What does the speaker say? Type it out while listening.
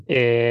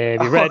If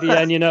you're ready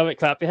and you know it,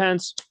 clap your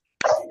hands.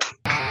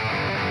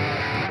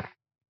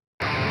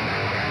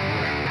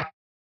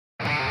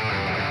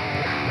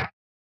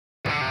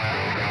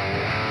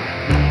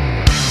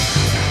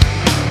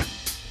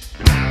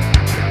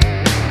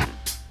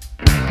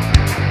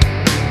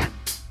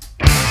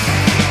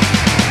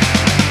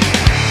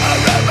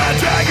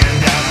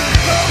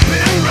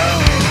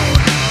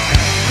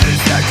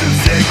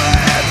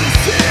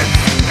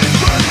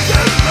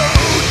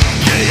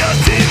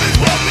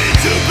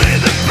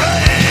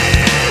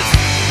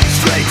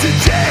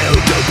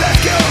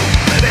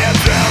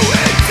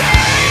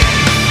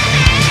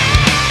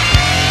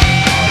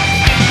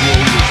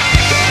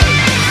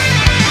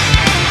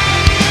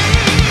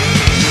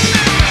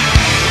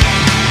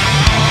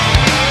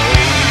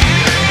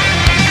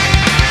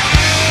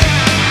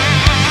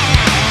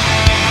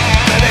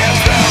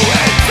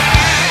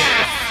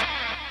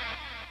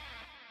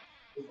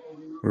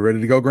 We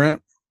ready to go,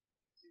 Grant?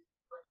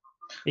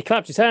 He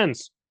clapped his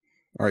hands.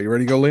 All right, you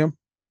ready to go, Liam?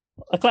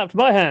 I clapped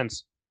my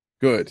hands.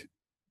 Good.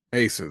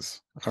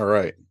 Aces. All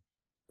right.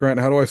 Grant,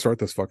 how do I start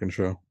this fucking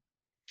show?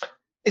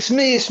 It's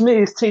me, it's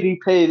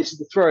TDP. This is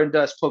the Throw and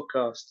Dice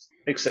podcast,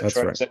 etc., That's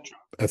right. etc.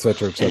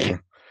 Etc.,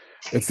 etc.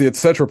 It's the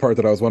etc. part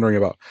that I was wondering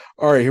about.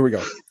 All right, here we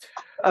go.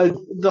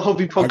 The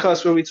hobby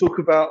podcast where we talk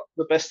about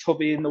the best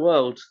hobby in the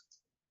world.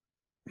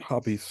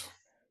 Hobbies.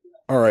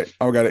 All right,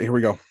 I got it. Here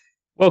we go.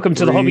 Welcome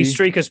to the Hobby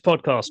Streakers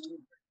podcast.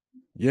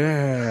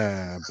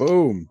 Yeah,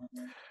 boom.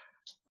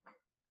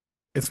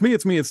 It's me,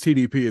 it's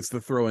TDP. It's the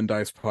Throw and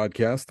Dice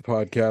podcast, the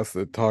podcast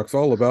that talks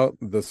all about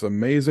this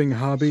amazing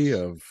hobby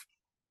of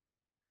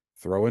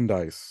throwing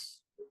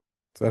dice.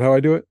 Is that how I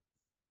do it?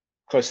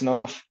 Close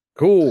enough.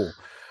 Cool.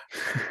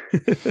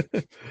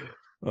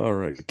 All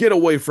right. Get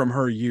away from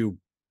her, you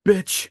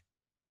bitch.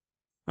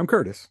 I'm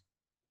Curtis.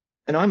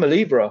 And I'm a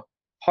Libra.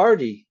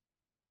 Hardy.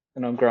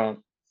 And I'm Grant.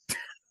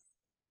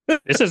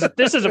 This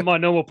isn't my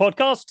normal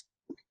podcast.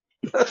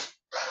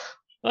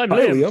 I'm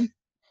Liam.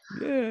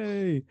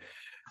 Yay.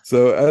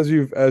 So as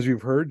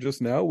you've heard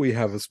just now, we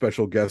have a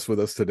special guest with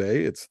us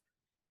today. It's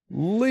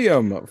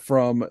Liam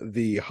from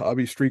the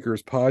Hobby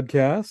Streakers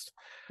podcast.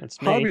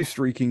 That's me. Hobby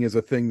streaking is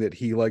a thing that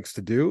he likes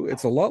to do.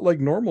 It's a lot like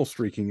normal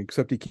streaking,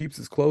 except he keeps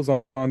his clothes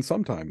on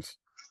sometimes.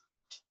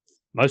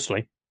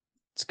 Mostly.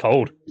 It's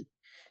cold.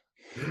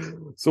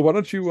 So why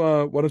don't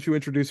you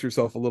introduce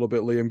yourself a little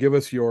bit, Liam? Give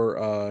us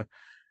your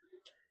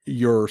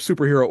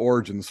superhero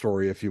origin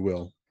story, if you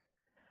will.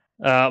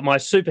 My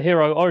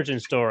superhero origin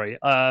story.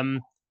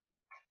 I'm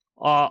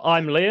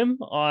Liam.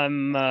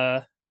 I'm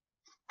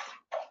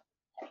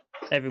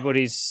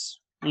everybody's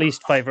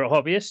least favorite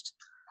hobbyist.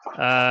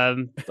 I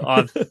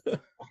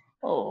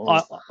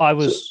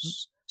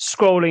was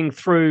scrolling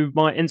through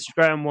my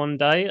Instagram one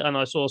day and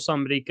I saw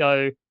somebody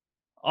go,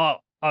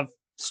 I've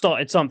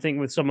started something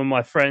with some of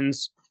my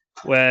friends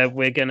where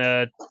we're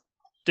gonna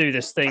do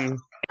this thing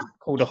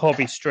called a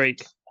hobby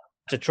streak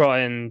to try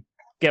and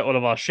get all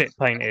of our shit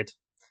painted.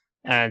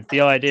 And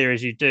the idea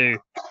is you do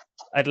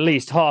at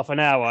least half an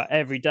hour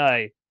every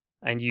day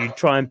and you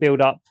try and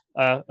build up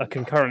a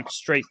concurrent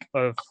streak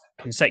of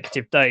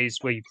consecutive days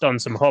where you've done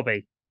some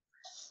hobby.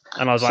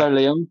 And I was so,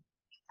 Liam,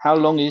 how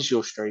long is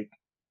your streak?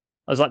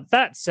 I was like,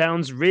 that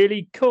sounds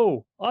really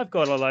cool. I've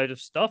got a load of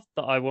stuff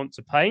that I want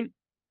to paint.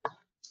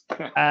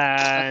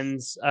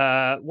 And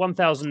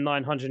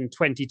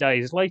 1,920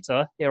 days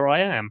later, here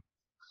I am.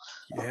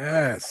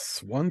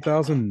 Yes,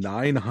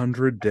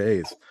 1,900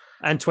 days.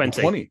 And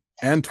 20. 20.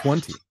 And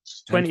 20.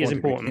 20 is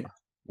important.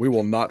 We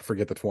will not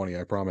forget the 20,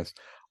 I promise.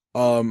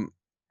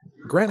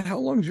 Grant, how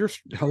long's your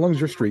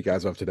streak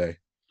as of today?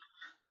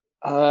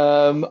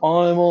 I'm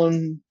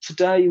on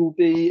today will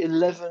be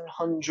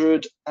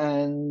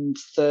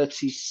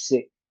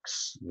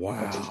 1,136.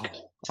 Wow.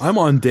 I'm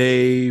on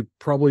day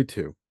probably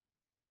 2.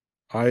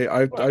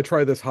 I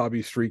try this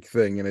hobby streak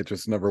thing and it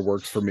just never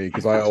works for me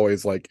because I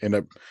always end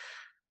up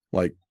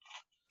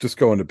just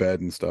going to bed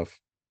and stuff.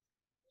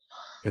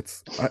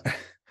 It's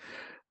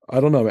I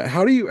don't know, man.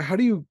 How do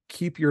you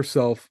keep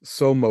yourself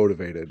so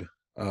motivated,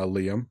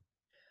 Liam?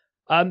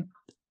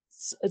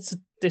 It's a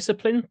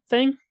discipline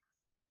thing.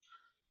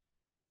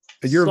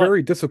 You're a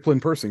very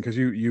disciplined person because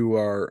you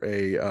are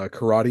a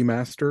karate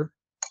master.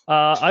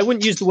 I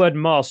wouldn't use the word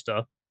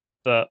master,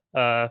 but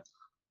I've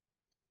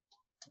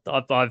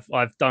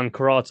done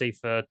karate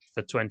for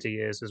 20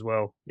 years as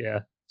well.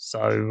 Yeah,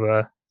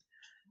 so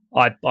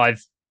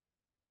I've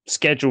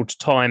scheduled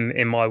time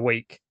in my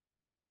week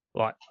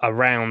like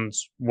around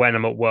when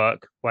I'm at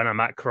work, when I'm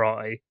at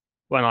karate,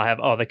 when I have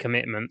other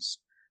commitments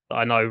that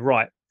I know.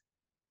 Right,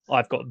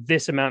 I've got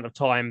this amount of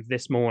time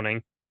this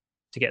morning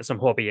to get some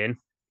hobby in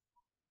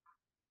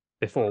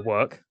before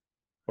work,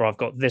 or I've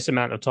got this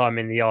amount of time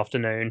in the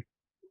afternoon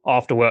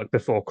after work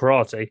before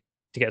karate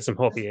to get some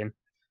hobby in,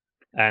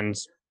 and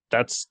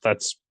that's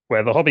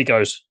where the hobby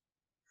goes.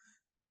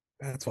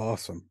 That's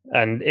awesome.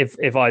 And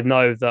if I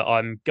know that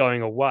I'm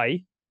going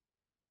away,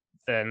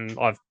 then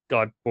I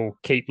will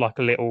keep like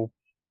a little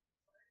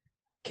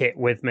kit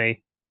with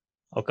me.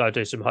 I'll go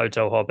do some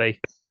hotel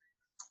hobby.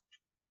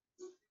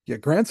 Yeah,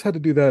 Grant's had to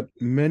do that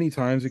many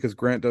times because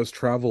Grant does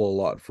travel a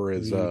lot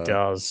He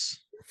does.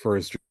 for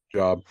his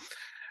job.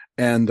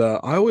 And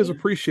I always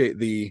appreciate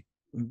the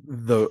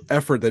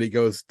effort that he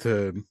goes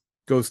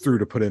through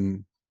to put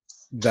in.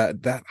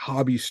 That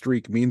hobby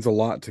streak means a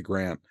lot to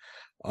Grant.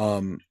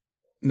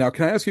 Now,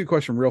 can I ask you a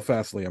question real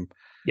fast, Liam?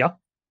 Yeah.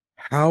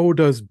 How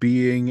does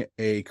being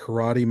a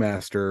karate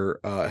master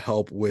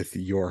help with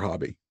your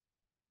hobby?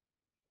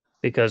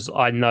 Because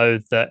I know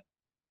that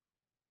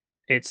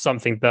it's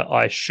something that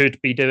I should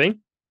be doing.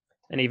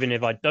 And even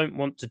if I don't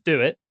want to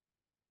do it,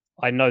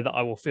 I know that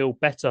I will feel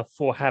better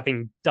for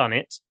having done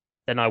it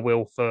than I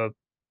will for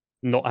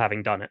not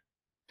having done it.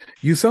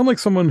 You sound like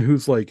someone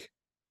who's like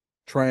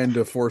trying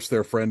to force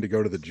their friend to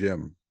go to the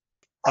gym.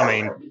 I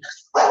mean,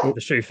 the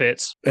shoe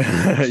fits.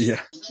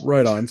 Yeah,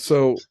 right on.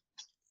 So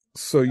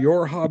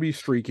your hobby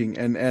streaking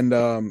and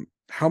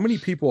how many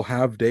people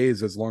have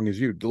days as long as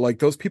you? Like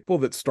those people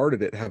that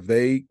started it, have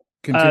they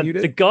continued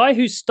The it? guy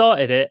who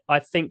started it, I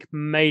think,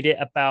 made it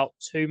about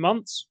 2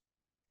 months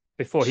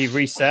before he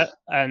reset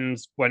and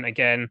went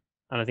again.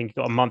 And I think he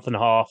got a month and a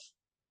half.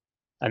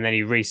 And then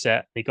he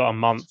reset. He got a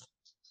month.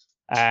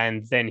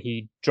 And then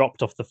he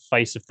dropped off the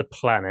face of the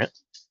planet.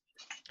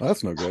 Oh,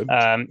 that's no good.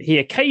 He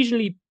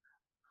occasionally,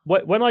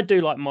 when I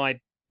do like my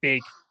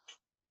big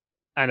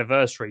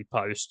anniversary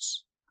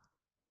posts,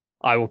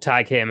 I will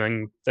tag him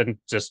and then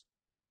just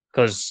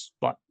because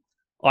like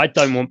I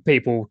don't want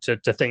people to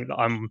think that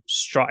I'm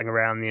strutting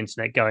around the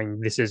internet going,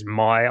 "This is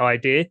my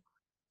idea."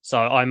 So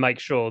I make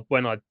sure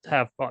when I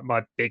have like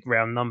my big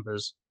round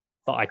numbers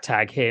that I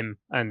tag him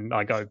and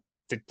I go,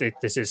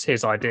 "This is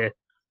his idea,"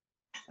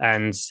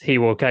 and he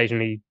will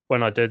occasionally,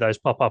 when I do those,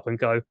 pop up and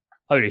go,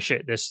 "Holy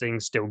shit, this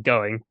thing's still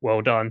going!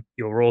 Well done,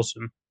 you're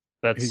awesome."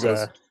 He That's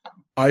goes,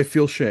 I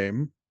feel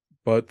shame,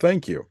 but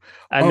thank you.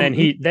 and then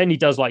he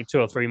does like 2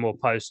 or 3 more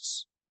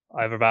posts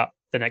over about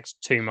the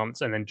next 2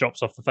 months, and then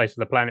drops off the face of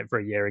the planet for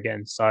a year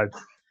again. So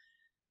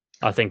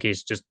I think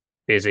he's just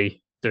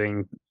busy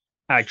doing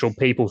actual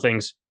people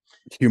things.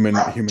 human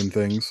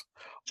things.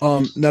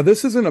 Now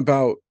this isn't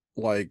about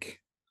like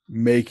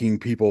making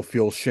people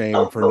feel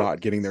shame for not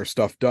getting their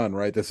stuff done,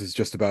 right? This is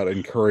just about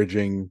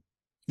encouraging.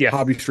 Yeah.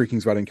 Hobby streaking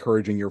is about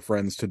encouraging your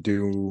friends to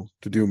do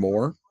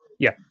more.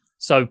 Yeah.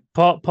 So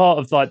part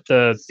of like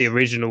the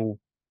original,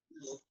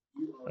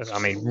 I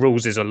mean,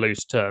 rules is a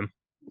loose term,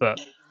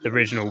 but the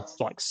original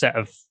like set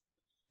of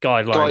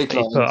guidelines that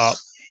he put up,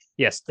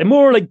 yes, they're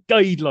more like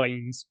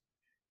guidelines.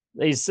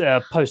 He's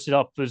posted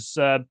up as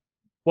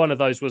one of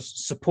those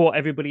was support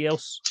everybody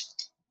else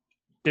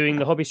doing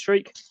the hobby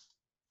streak.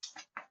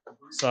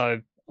 So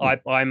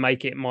I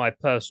make it my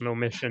personal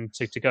mission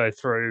to go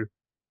through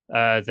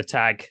the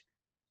tag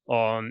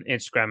on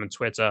Instagram and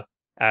Twitter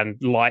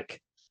and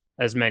like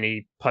as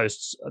many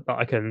posts that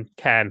I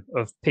can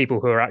of people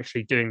who are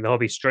actually doing the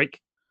hobby streak.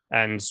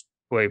 And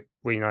we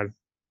know if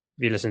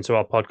you listen to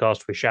our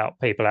podcast, we shout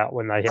people out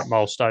when they hit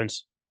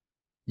milestones.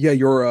 Yeah,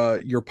 your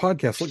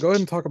podcast. Go ahead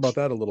and talk about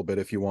that a little bit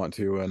if you want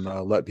to, and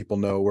let people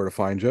know where to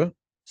find you.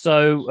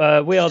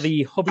 So we are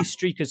the Hobby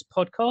Streakers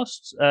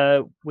podcast.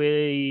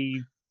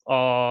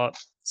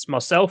 It's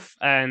myself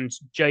and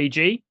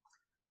JG.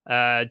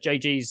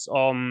 JG's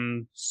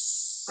on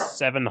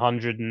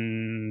 700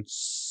 and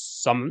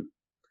some.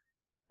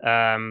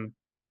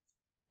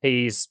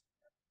 He's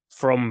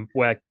from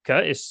where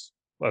Curtis.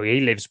 Well,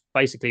 he lives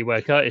basically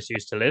where Curtis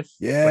used to live.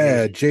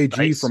 Yeah,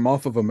 JG from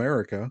Off of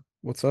America.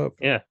 What's up?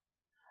 Yeah.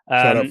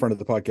 Shout out friend of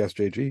the podcast,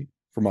 JG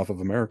from Off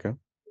of America.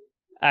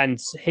 And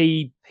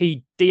he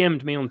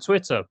DM'd me on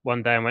Twitter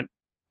one day and went,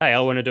 "Hey, I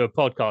want to do a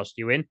podcast.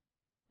 You in?"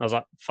 I was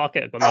like, "Fuck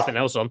it, I've got nothing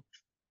else on."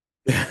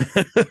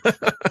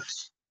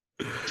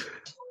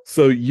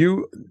 So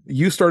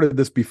you started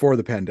this before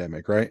the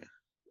pandemic, right?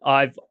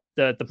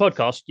 The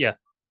podcast, yeah.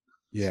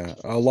 Yeah,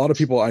 a lot of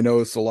people I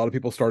noticed. A lot of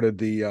people started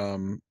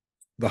the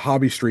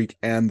hobby streak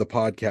and the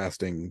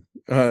podcasting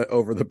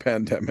over the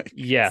pandemic.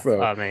 Yeah,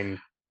 so I mean,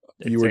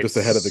 you were just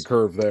ahead of the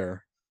curve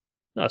there.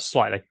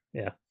 Slightly,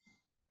 yeah.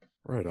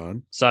 Right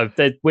on. So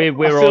we're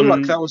I feel on.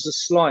 like that was a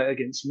slight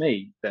against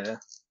me there,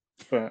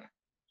 but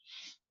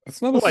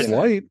it's not a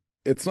slight.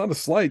 It's not a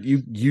slight.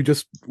 You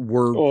just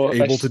were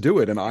able to do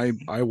it, and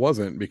I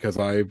wasn't because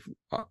I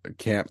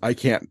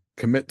can't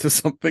commit to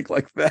something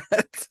like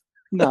that.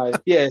 No,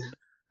 yeah,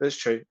 that's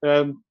true.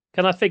 Can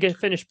I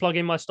finish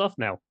plugging my stuff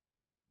now?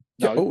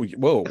 No. Oh,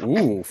 whoa,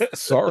 ooh,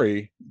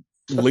 sorry.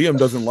 Liam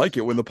doesn't like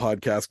it when the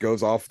podcast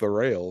goes off the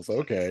rails.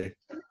 Okay.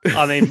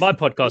 I mean, my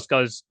podcast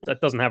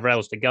doesn't have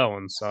rails to go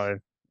on, so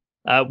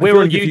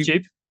we're on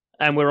YouTube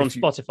and we're on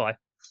Spotify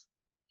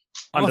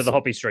under the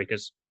Hobby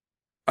Streakers.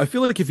 I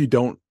feel like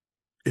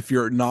if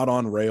you're not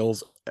on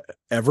rails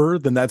ever,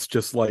 then that's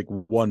just like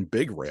one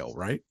big rail,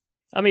 right?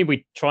 I mean,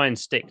 we try and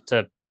stick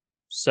to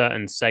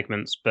certain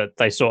segments, but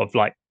they sort of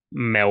like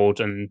meld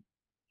and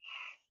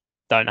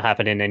don't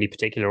happen in any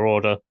particular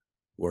order.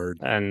 Word.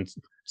 And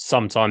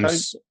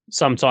sometimes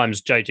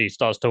JG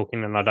starts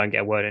talking and I don't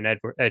get a word in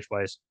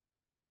edgeways.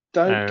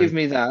 Don't give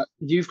me that.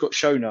 You've got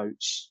show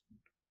notes.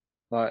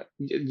 Like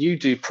you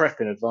do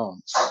prep in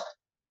advance.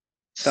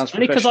 Sounds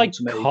Only because I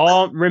professional to me.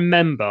 can't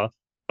remember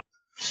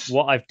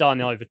what I've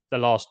done over the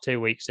last 2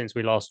 weeks since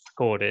we last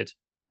recorded,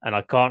 and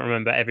I can't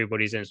remember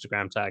everybody's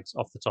Instagram tags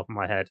off the top of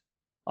my head.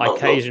 I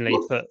occasionally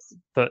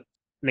put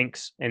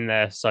links in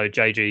there so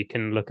JG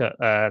can look at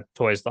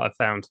toys that I've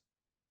found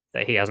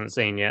that he hasn't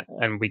seen yet,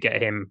 and we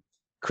get him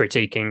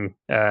critiquing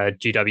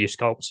GW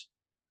sculpts,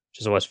 which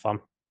is always fun.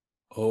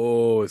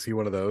 Oh, is he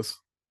one of those?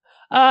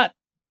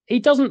 He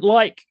doesn't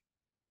like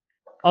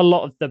a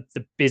lot of the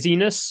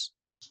busyness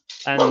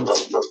and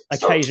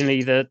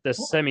occasionally the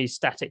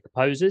semi-static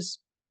poses.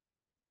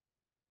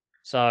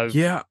 So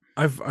yeah,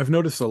 I've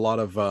noticed a lot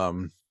of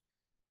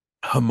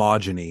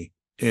homogeny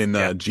in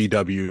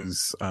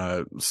GW's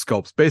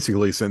sculpts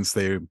basically since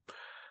they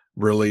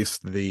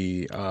released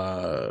the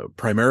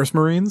Primaris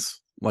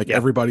Marines. Like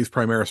everybody's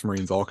Primaris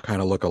Marines all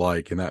kind of look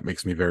alike, and that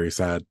makes me very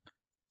sad.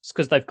 It's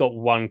because they've got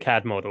one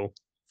CAD model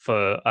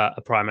for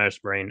a Primaris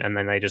Marine, and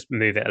then they just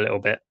move it a little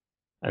bit,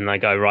 and they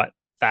go right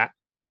that,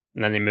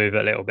 and then they move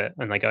it a little bit,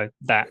 and they go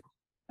that,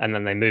 and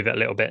then they move it a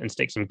little bit and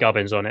stick some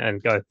gubbins on it,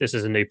 and go, this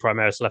is a new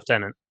Primaris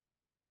Lieutenant.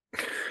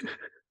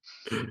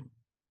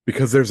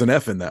 Because there's an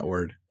F in that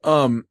word.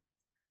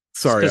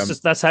 Sorry,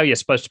 that's how you're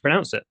supposed to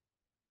pronounce it.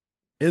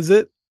 Is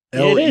it?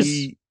 It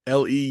is.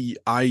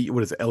 L-E-I.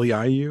 What is it?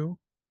 L-E-I-U?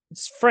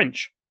 It's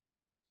French.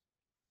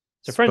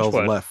 It's a French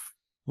word.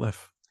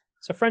 Left.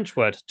 It's a French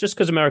word. Just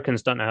because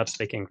Americans don't know how to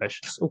speak English,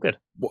 it's all good.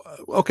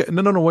 Okay,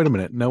 no. Wait a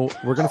minute. No,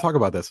 we're going to talk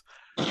about this.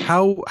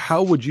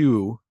 How would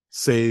you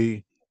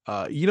say?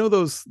 You know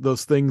those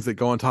things that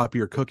go on top of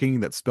your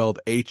cooking that's spelled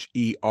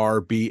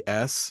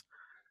Herbs?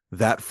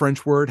 That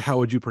French word. How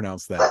would you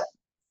pronounce that?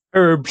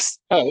 Herbs.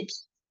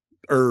 That's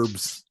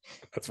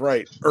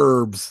right.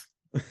 Herbs.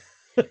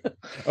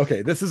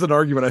 Okay, this is an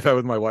argument I've had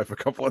with my wife a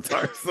couple of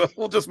times, so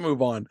we'll just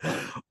move on.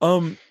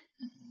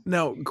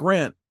 Now,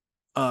 Grant,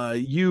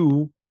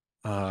 you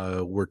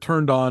were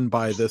turned on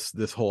by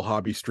this whole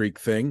hobby streak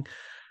thing.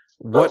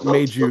 What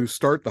made you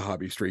start the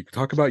hobby streak?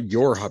 Talk about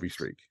your hobby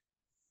streak.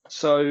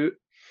 So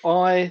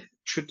I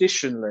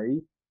traditionally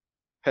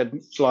had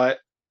like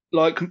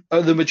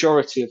the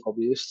majority of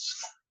hobbyists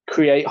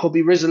create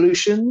hobby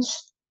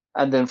resolutions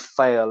and then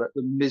fail at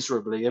them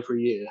miserably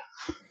every year.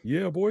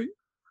 Yeah, boy.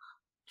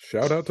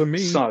 Shout out to me.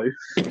 So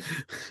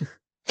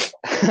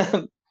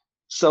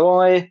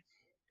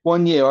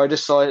one year I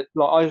decided,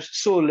 I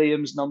saw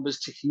Liam's numbers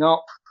ticking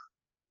up,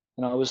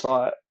 and I was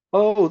like,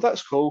 "Oh,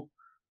 that's cool.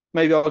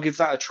 Maybe I'll give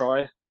that a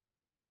try."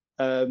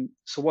 So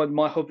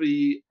my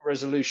hobby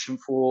resolution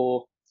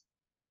for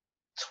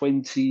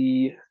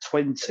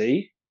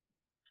 2020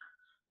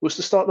 was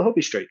to start the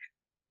hobby streak,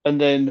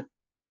 and then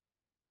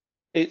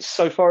it's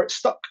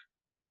stuck.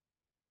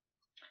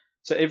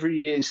 So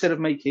every year, instead of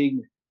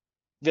making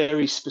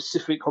very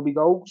specific hobby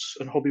goals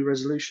and hobby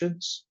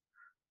resolutions,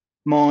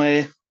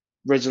 my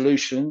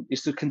resolution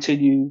is to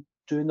continue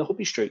doing the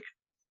hobby streak.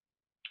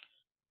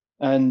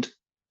 And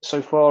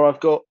so far I've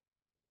got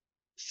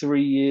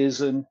 3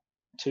 years and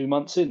 2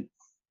 months in.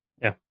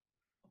 Yeah.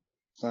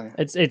 So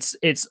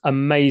it's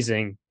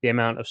amazing the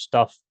amount of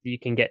stuff you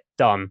can get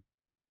done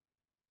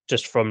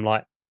just from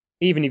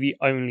even if you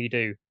only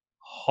do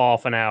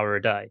half an hour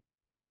a day,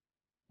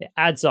 it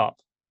adds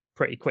up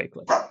pretty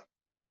quickly.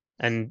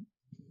 And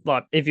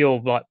if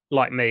you're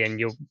like me and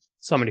you're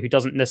somebody who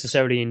doesn't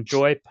necessarily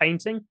enjoy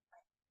painting,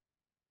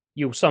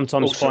 you'll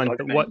sometimes also find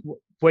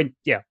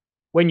that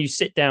when you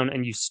sit down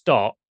and you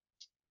start,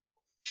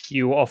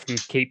 you often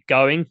keep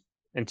going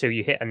until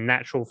you hit a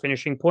natural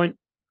finishing point,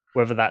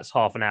 whether that's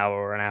half an hour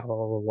or an hour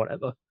or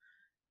whatever.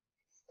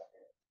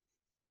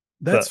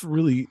 That's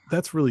really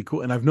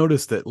cool. And I've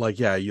noticed that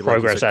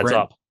progress adds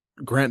up.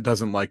 Grant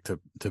doesn't like to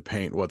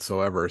paint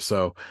whatsoever.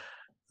 So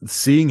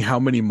seeing how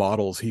many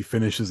models he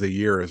finishes a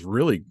year is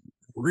really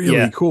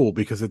cool,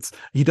 because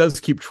he does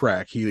keep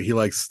track. He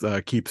likes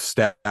keeps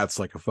stats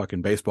like a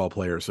fucking baseball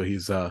player. So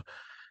he's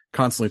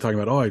constantly talking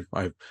about,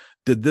 I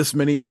did this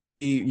many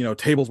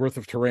tables worth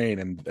of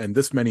terrain and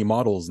this many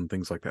models and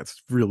things like that.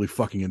 It's really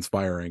fucking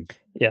inspiring.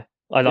 Yeah,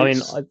 I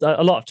mean,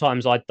 a lot of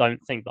times I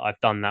don't think that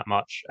I've done that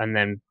much, and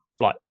then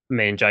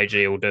me and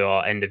JG will do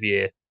our end of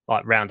year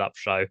roundup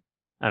show,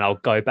 and I'll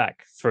go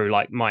back through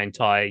my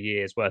entire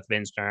year's worth of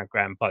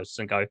Instagram posts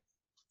and go,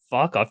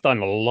 fuck, I've done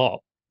a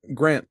lot.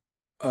 Grant,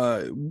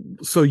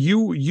 so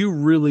you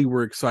really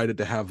were excited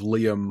to have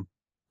Liam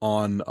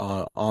on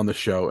the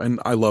show, and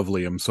I love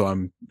Liam, so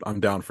I'm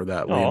down for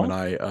that. Liam and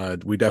I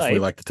we definitely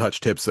like to touch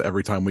tips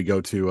every time we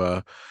go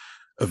to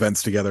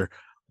events together.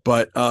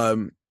 But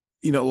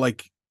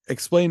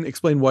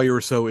explain why you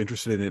were so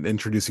interested in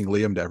introducing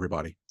Liam to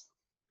everybody.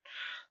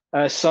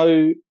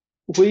 So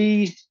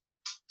we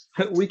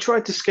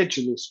tried to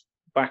schedule this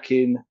back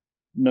in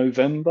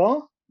November.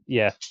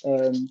 Yeah.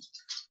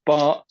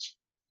 But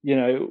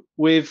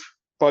with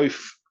both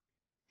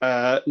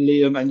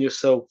Liam and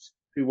yourself,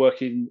 who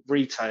work in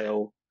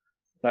retail,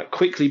 that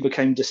quickly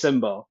became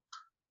December,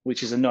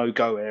 which is a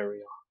no-go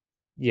area.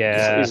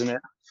 Yeah, isn't it?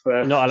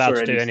 You're not allowed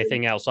to do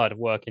anything outside of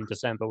work in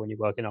December when you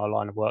work in our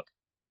line of work.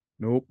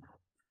 Nope.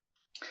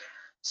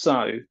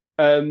 So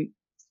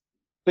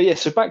but yeah,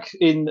 so back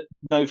in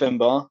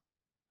November,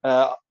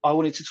 I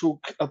wanted to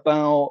talk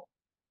about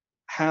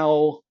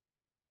how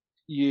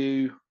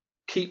you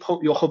keep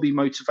your hobby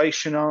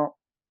motivation up,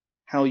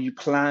 how you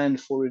plan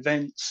for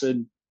events,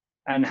 and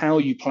how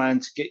you plan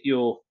to get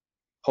your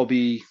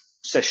hobby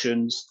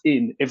sessions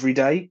in every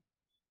day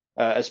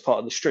as part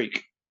of the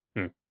streak.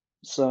 Hmm.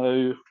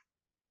 So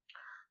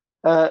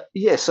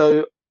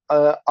so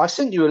I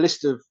sent you a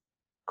list of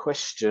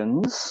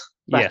questions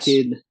back Yes.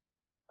 in.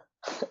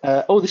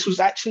 This was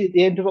actually at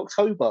the end of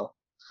October.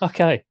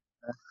 Okay.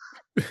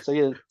 So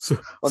yeah, So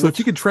on so the if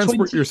you could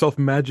transport 20 yourself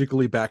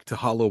magically back to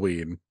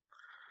Halloween.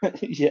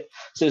 yeah,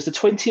 so it's the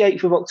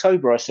 28th of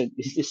October. I sent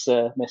this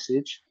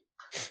message.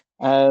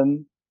 But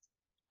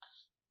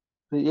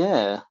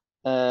yeah,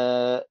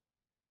 uh,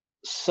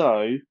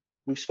 so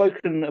we've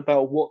spoken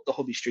about what the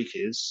hobby streak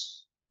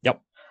is.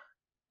 Yep.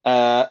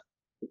 Uh,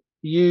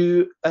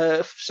 so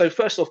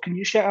first off, can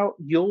you shout out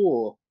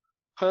your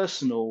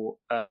personal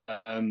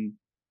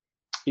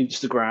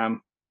Instagram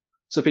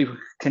so people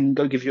can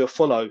go give you a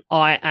follow?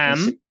 I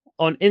am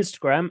on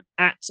Instagram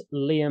at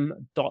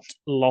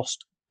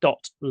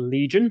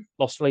liam.lost.legion.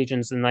 Lost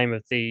Legion's the name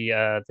of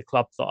the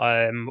club that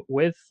I'm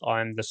with.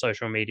 I'm the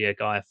social media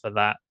guy for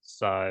that.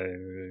 So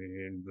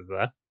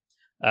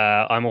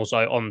I'm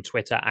also on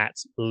Twitter at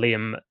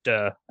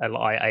liamdur,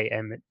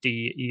 liamdur.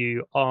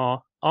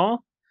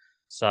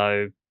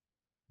 So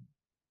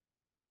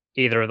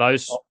either of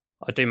those.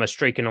 I do my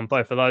streaking on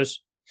both of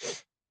those.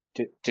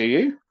 Do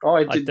you? Oh,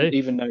 I didn't do.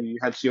 even know you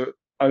had your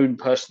own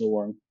personal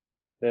one.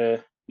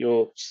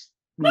 Your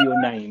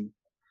name.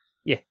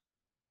 Yeah.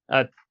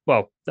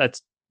 Well,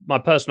 that's my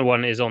personal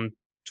one is on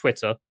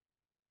Twitter.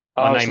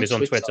 My name is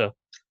on Twitter.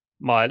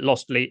 My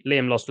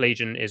Liam Lost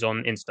Legion is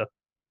on Insta.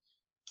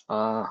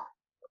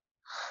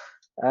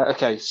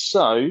 Okay,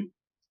 so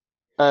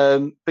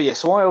but yeah,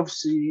 so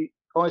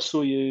I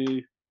saw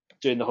you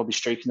doing the hobby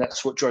streak, and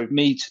that's what drove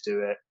me to do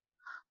it.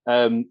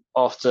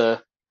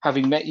 After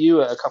having met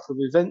you at a couple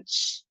of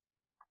events.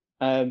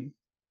 But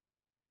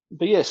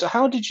yeah, so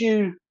how did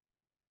you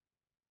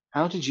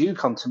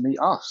come to meet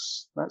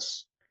us?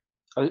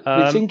 I've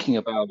been thinking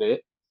about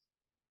it,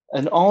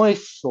 and I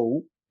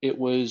thought it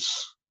was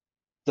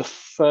the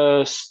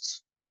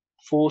first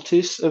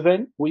Fortis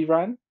event we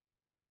ran.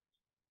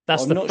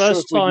 That's I'm the not sure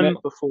first if we'd time.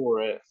 met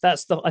before it.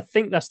 I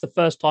think that's the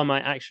first time I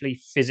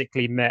actually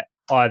physically met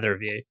either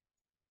of you.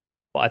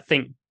 But I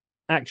think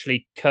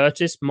actually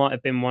Curtis might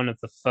have been one of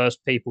the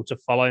first people to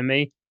follow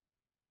me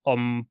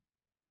on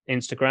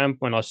Instagram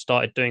when I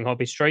started doing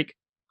Hobby Streak.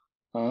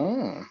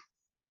 Ah.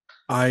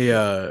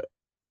 I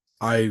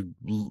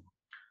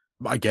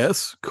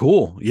guess.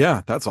 Cool.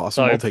 Yeah, that's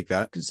awesome. I'll take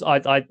that. Because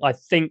I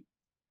think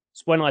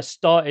when I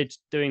started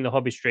doing the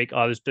Hobby Streak,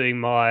 I was doing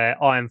my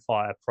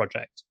Ironfire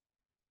project.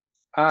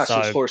 So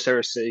it's Horus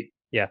Heresy.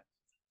 Yeah.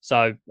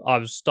 So I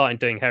was starting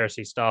doing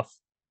Heresy stuff.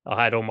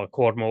 I had all my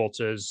quad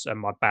mortars and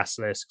my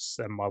basilisks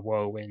and my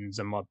whirlwinds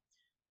and my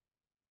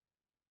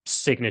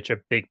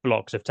signature big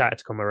blocks of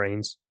tactical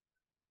marines.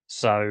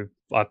 So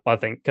I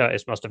think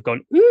Curtis must have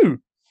gone, ooh,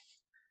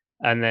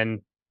 and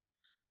then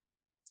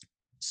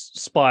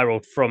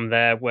spiraled from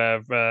there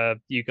where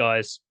you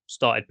guys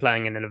started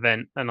playing in an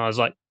event. And I was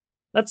like,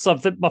 that's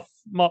something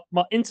my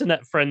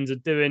internet friends are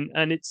doing.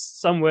 And it's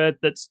somewhere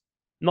that's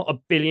not a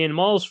billion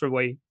miles from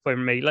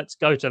me. Let's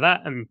go to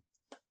that and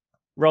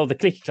roll the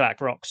clicky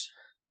clack rocks.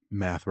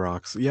 Math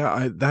rocks.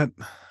 Yeah,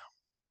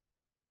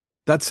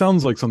 that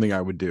sounds like something I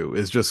would do,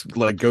 is just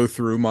like go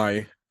through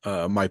my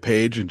my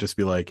page and just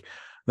be like,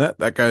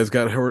 that guy's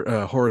got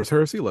Horus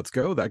Heresy, let's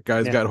go. That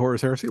guy's got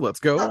Horus Heresy, let's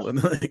go.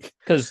 And like,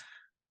 because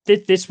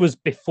this was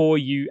before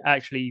you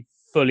actually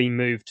fully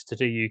moved to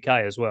the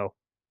UK as well.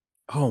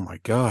 Oh my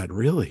god,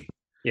 really?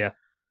 Yeah.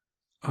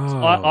 Oh.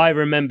 I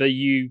remember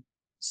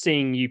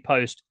seeing you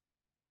post,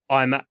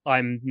 I'm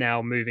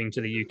now moving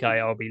to the UK.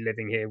 I'll be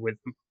living here with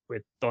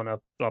Donna,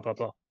 blah blah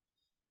blah.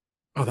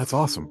 Oh, that's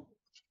awesome.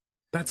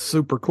 That's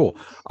super cool.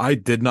 I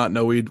did not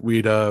know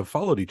we'd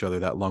followed each other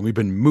that long. We've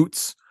been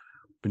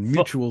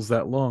mutuals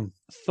that long.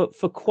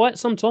 For quite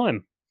some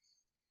time.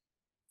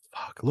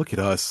 Fuck, look at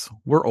us.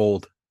 We're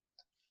old.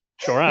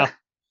 Sure are.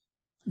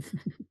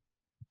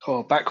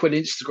 Back when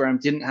Instagram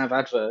didn't have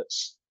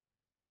adverts.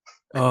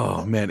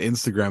 Oh man,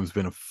 Instagram's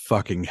been a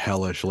fucking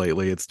hellish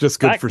lately. It's just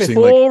good for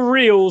seeing before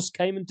Reels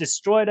came and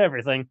destroyed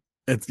everything.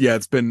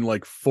 It's been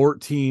like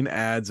 14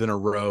 ads in a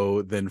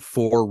row, then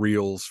 4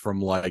 Reels from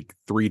like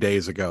 3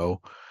 days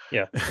ago.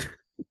 Yeah.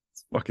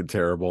 It's fucking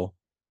terrible.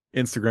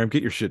 Instagram,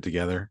 get your shit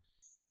together.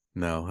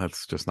 No,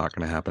 that's just not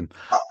going to happen.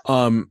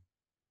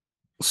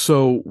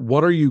 So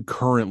what are you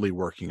currently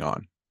working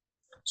on?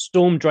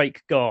 Stormdrake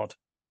Guard.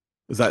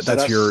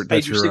 That's your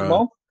Age of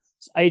Sigmar?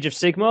 Age of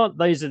Sigmar.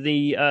 Those are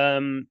the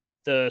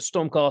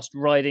Stormcast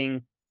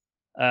riding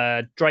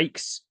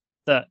drakes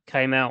that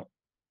came out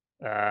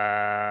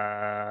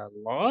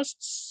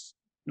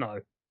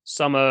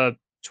summer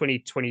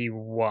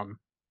 2021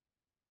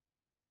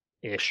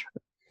 ish.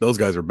 Those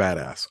guys are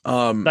badass.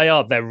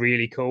 They're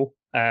really cool.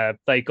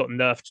 They got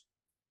nerfed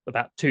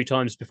about 2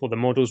 times before the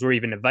models were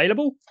even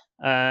available,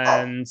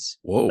 and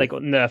Whoa. they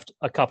got nerfed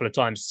a couple of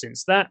times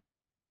since that.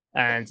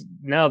 And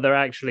now they're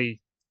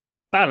actually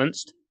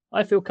balanced.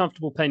 I feel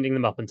comfortable painting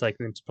them up and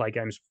taking them to play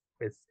games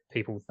with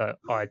people that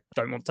I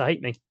don't want to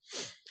hate me.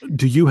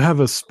 Do you have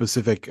a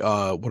specific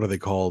what are they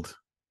called?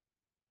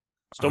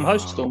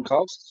 Stormhost?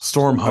 Stormcast?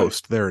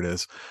 Stormhost. There it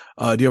is.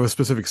 Do you have a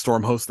specific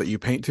Stormhost that you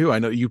paint to? I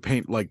know you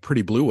paint like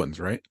pretty blue ones,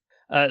 right?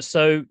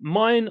 So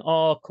mine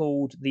are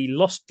called the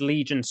Lost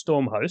Legion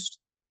Stormhost,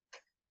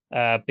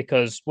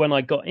 because when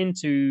I got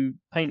into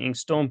painting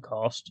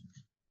Stormcast,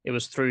 it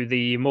was through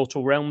the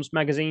Immortal Realms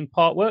magazine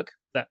partwork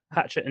that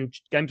Hatchet and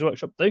Games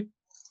Workshop do.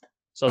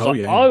 So I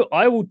was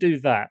I will do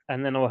that,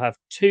 and then I'll have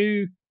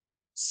 2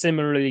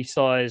 similarly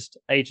sized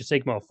Age of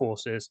Sigmar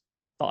forces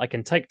that I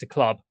can take to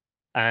club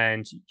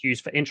and use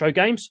for intro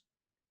games.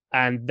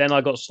 And then I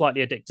got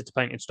slightly addicted to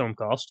painting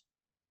Stormcast.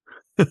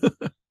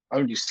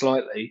 Only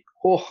slightly.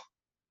 Oh.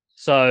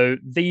 So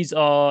these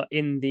are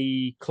in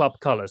the club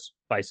colors,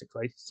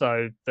 basically.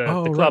 So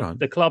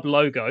the club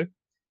logo,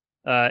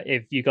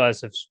 if you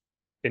guys have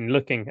been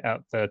looking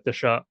at the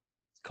shirt,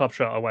 club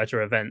shirt I wear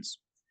to events,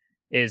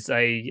 is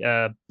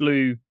a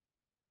blue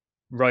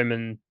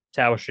Roman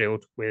tower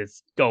shield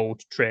with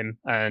gold trim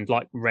and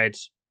like red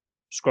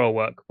scroll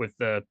work with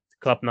the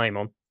club name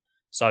on.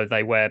 So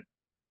they wear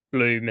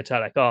blue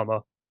metallic armor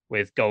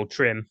with gold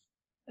trim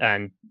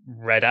and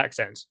red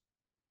accents.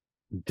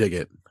 Dig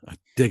it. I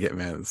dig it,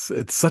 man.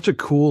 It's such a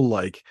cool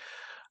like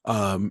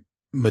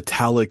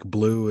metallic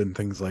blue and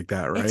things like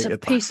that, right? It's a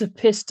piece of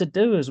piss to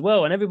do as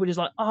well. And everybody's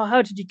like, oh,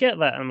 how did you get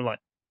that? And I'm like,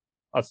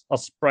 I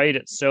sprayed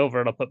it silver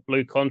and I put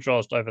blue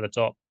contrast over the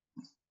top.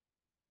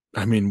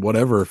 I mean,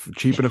 whatever.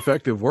 Cheap and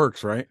effective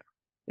works, right?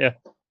 Yeah.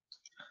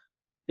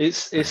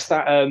 It's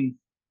that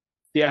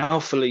the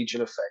Alpha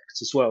Legion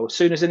effect as well. As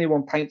soon as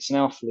anyone paints an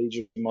Alpha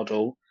Legion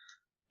model,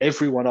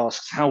 everyone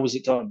asks, how was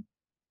it done?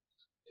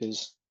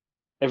 Because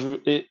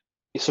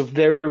it's a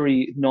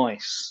very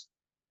nice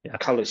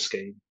color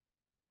scheme,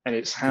 and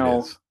it's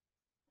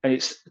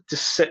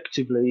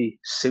deceptively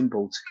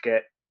simple to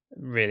get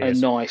a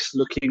nice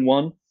looking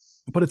one.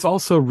 But it's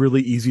also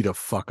really easy to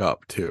fuck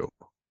up too.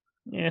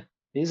 Yeah,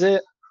 is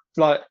it?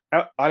 Like,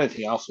 I don't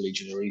think Alpha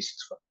Legion are easy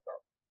to fuck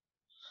up.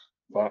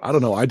 But I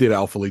don't know. I did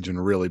Alpha Legion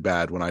really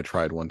bad when I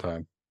tried one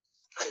time.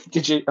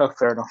 Did you? Oh,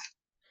 fair enough.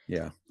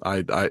 Yeah,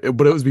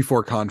 but it was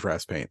before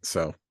contrast paint,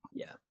 so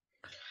yeah.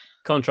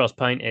 Contrast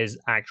paint is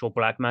actual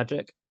black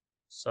magic,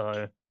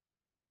 so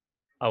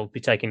I'll be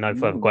taking no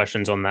further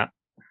questions on that.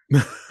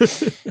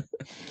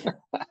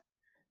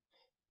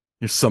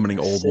 You're summoning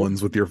old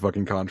ones with your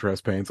fucking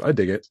contrast paints. I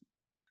dig it.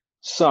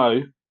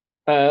 So,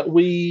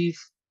 we've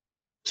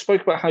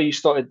spoke about how you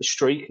started the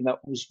streak, and that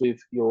was with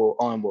your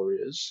Iron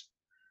Warriors.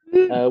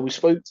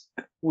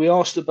 We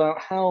asked about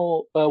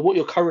how what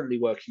you're currently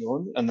working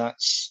on, and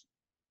that's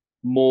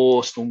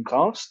more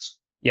Stormcast.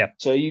 Yeah.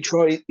 So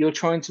you're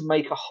trying to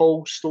make a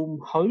whole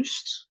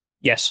Stormhost?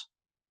 Yes.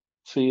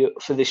 For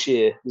this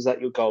year, is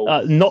that your goal?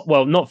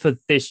 Not for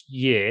this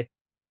year.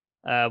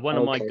 One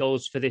of my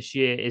goals for this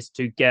year is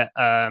to get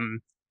a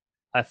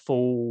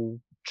full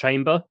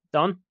chamber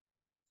done.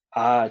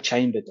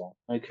 Chamber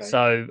done. Okay.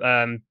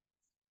 So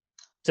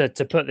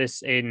to put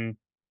this in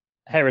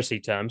heresy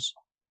terms,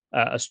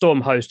 a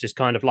Stormhost is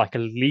kind of like a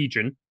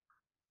legion,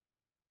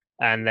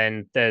 and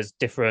then there's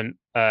different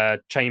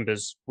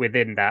chambers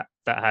within that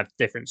have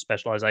different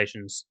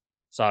specializations.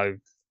 So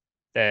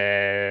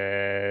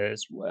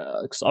there's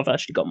because I've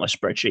actually got my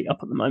spreadsheet up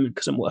at the moment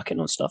because I'm working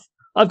on stuff.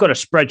 I've got a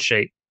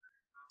spreadsheet.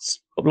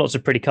 It's got lots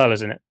of pretty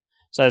colors in it.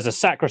 So there's a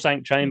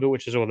Sacrosanct chamber,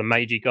 which is all the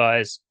magey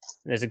guys.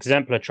 There's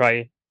Exemplar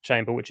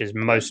chamber, which is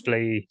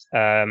mostly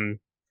the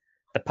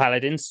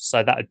paladins.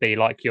 So that would be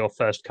like your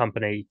first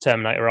company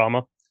Terminator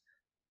armor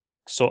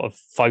sort of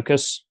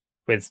focus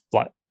with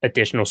like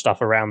additional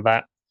stuff around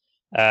that.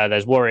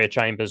 There's warrior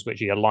chambers,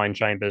 which are your line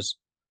chambers.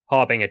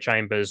 Harbinger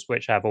chambers,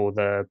 which have all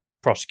the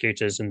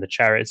prosecutors and the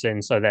chariots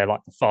in. So they're like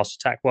the fast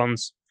attack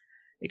ones.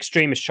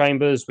 Extremist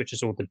chambers, which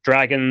is all the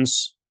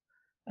dragons.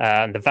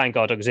 And the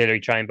Vanguard Auxiliary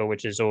Chamber,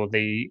 which is all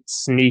the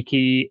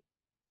sneaky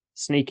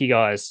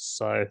guys.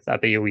 So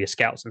that'd be all your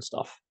scouts and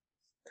stuff.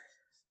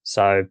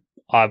 So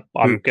I'm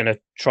going to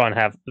try and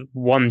have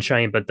one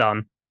chamber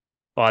done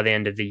by the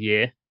end of the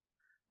year.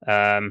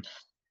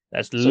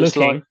 That's so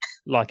looking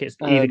like it's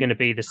either going to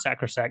be the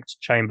Sacrosanct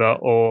Chamber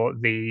or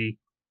the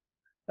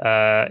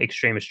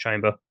Extremist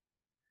Chamber.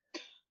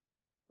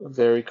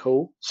 Very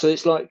cool. So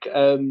it's like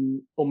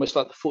almost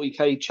like the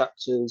 40k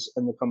chapters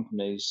and the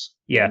companies.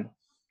 Yeah.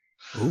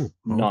 Ooh,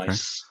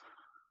 nice.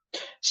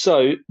 Okay.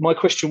 So my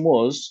question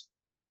was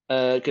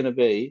going to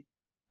be,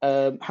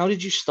 how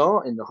did you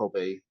start in the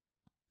hobby?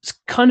 It's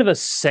kind of a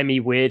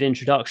semi-weird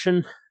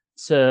introduction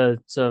to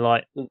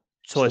like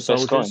toy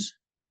soldiers.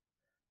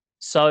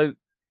 So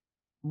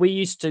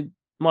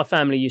my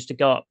family used to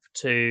go up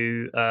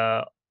to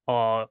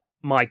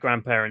my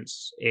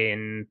grandparents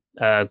in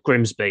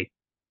Grimsby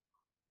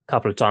a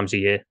couple of times a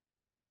year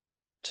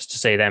just to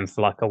see them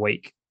for like a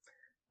week.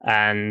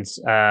 And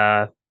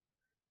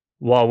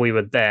while we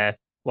were there,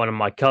 one of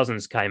my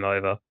cousins came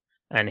over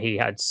and he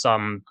had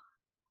some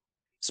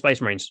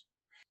Space Marines.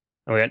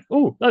 And we went,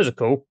 oh, those are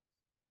cool.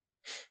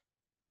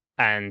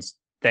 And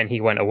then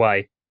he went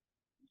away.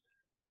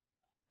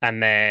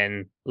 And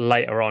then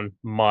later on,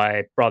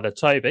 my brother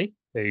Toby,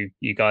 who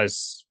you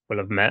guys will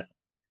have met,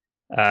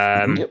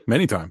 Yep.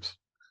 Many times.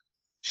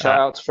 Shout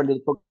out to friend of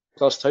the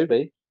podcast,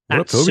 Toby. What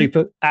up, Toby?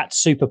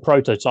 Super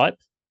Prototype.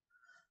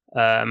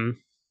 One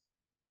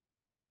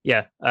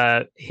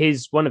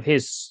of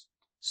his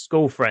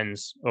school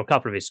friends, or a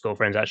couple of his school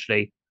friends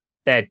actually,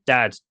 their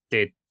dad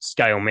did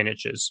scale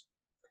miniatures.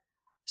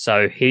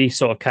 So he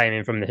sort of came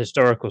in from the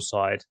historical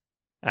side,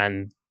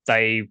 and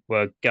they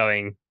were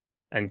going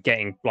and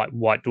getting like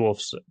White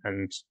Dwarfs,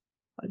 and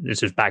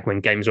this was back when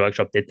Games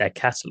Workshop did their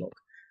catalogue.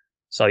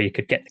 So you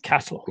could get the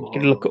catalogue, you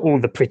could look at all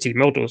the pretty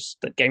models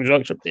that Games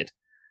Workshop did.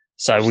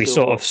 So we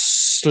sort of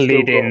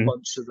slid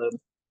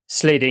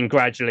in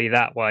gradually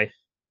that way.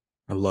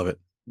 I love it.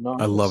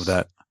 Nice. I love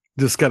that.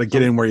 Just got to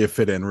get in where you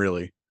fit in,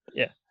 really.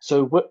 Yeah.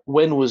 So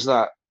when was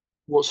that?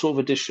 What sort of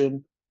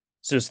edition?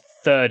 So it's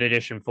 3rd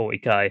edition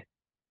 40k.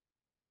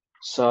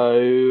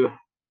 So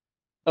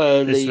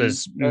this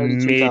was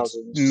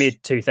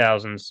mid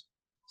 2000s.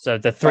 So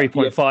the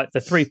 3.5 the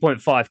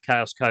 3.5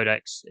 Chaos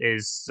Codex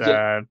is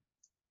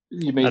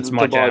you mean that's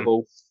my the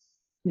Bible?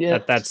 Jam. Yeah,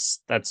 that's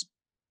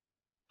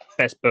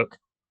best book.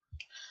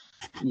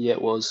 Yeah,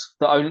 it was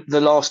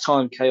the last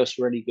time Chaos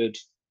were any good.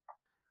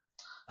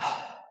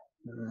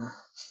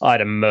 I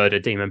had a murder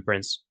demon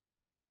prince.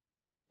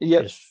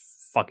 Yep. Just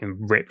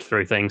fucking ripped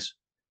through things.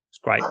 It's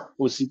great.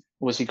 Was he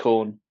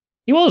Khorne?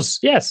 He was,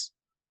 yes.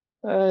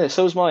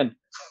 So was mine.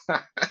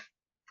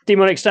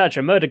 Demonic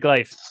stature, murder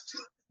glaive.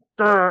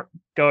 Go.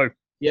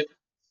 Yep.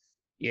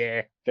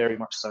 Yeah. Very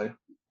much so.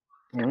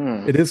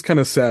 It is kind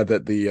of sad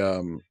that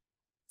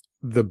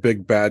the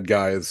big bad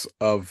guys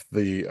of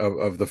the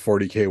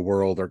 40k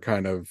world are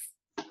kind of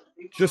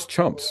just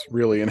chumps,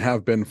 really, and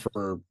have been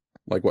for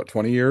like what,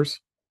 20 years.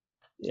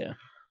 Yeah.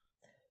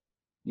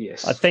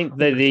 Yes. I think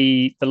that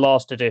the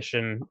last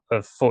edition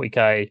of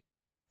 40k,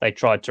 they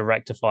tried to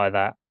rectify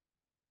that,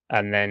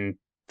 and then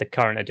the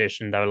current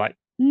edition they were like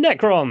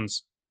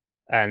Necrons,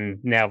 and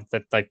now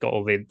that they've got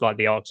all the like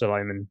the Arcs of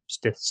Omen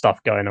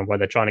stuff going on, where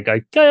they're trying to go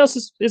Chaos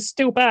is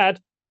still bad,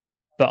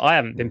 but I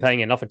haven't been paying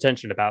enough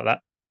attention about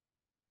that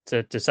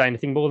to say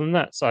anything more than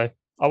that, so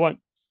I won't.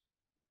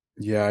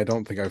 Yeah, I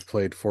don't think I've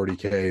played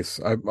 40Ks.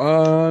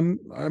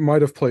 I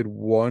might have played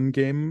one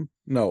game.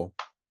 No,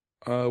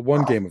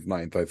 one game of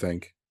 9th, I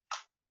think.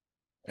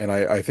 And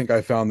I think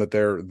I found that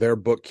their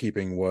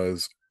bookkeeping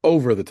was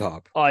over the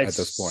top at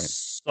this point.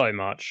 So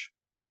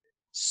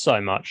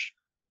much.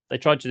 They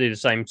tried to do the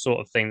same sort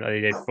of thing that they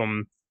did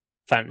from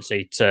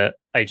Fantasy to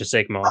Age of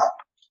Sigmar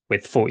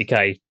with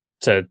 40k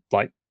to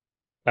like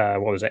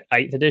what was it,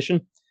 8th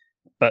edition,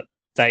 but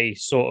they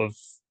sort of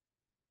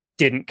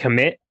didn't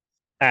commit,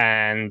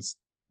 and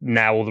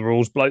now all the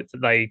rules bloat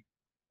that they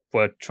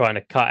were trying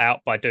to cut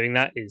out by doing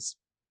that is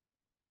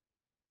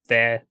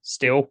there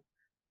still,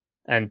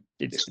 and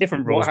it's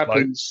different rules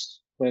bloat,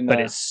 but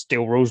it's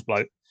still rules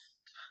bloat.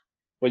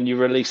 When you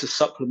release a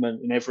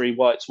supplement in every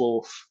White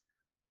Dwarf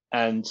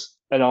and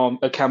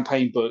a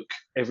campaign book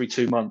every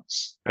 2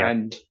 months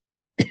and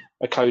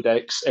a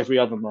codex every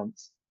other month,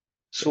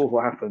 sort of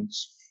what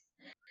happens.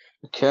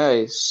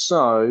 Okay,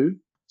 so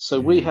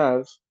we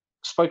have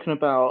spoken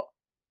about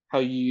how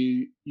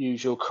you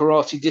use your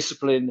karate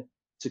discipline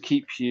to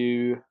keep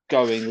you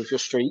going with your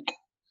streak.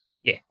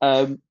 Yeah.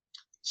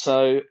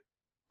 So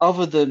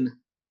other than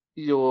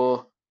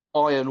your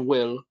iron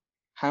will,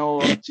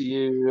 how do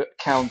you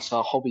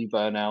counter hobby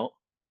burnout?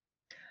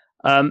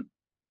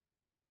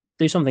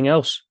 Do something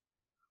else.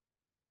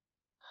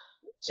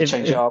 So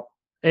change it up.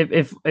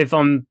 If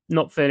I'm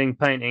not feeling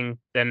painting,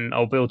 then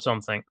I'll build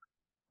something.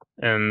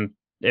 And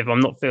if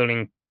I'm not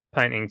feeling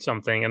painting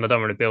something and I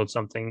don't want to build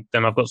something,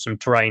 then I've got some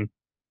terrain.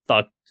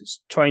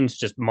 Terrain's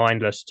just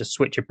mindless. Just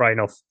switch your brain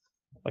off,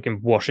 like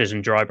in washes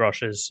and dry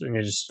brushes, and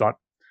you're just like,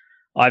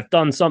 I've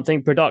done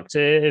something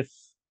productive.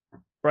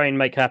 Brain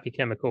make happy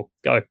chemical.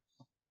 Go.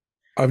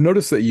 I've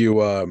noticed that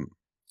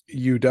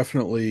you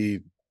definitely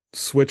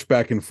switch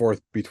back and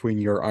forth between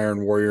your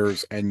Iron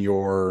Warriors and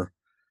your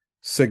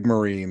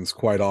Sigmarines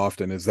quite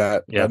often. Is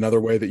that another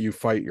way that you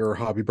fight your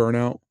hobby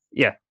burnout?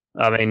 Yeah.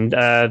 I mean,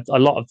 a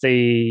lot of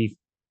the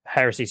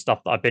heresy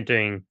stuff that I've been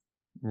doing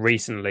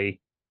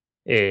recently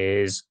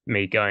is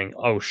me going,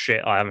 oh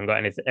shit, I haven't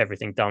got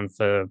everything done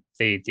for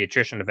the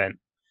attrition event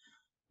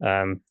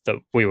that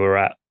we were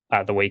at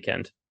the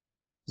weekend.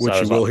 Which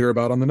you will hear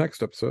about on the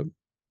next episode.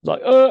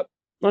 Like, I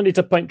need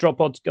to paint drop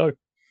pods. Go.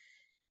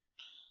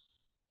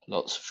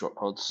 Lots of drop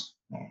pods.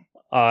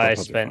 I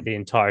spent the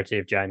entirety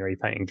of January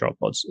painting drop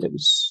pods. It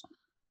was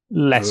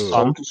less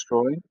fun.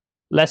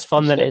 Less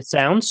fun than it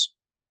sounds.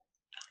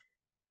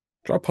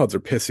 Drop pods are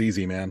piss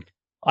easy, man.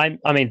 I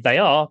mean, they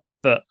are,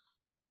 but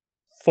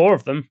 4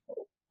 of them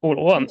all at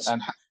once.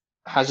 And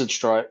hazard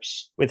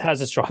stripes. With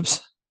hazard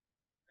stripes.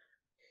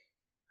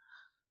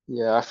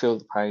 Yeah, I feel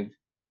the pain.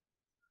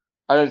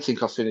 I don't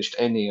think I finished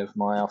any of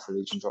my Alpha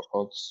Legion drop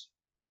pods.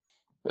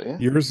 But yeah.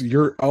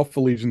 Your Alpha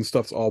Legion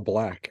stuff's all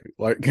black.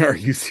 Like, are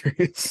you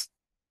serious?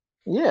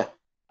 Yeah.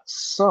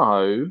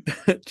 So,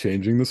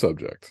 Changing the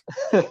subject.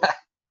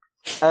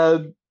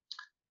 um,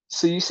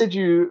 so you said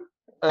you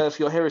for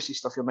your heresy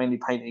stuff, you're mainly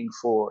painting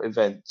for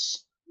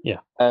events. Yeah.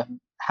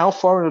 How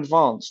far in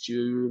advance do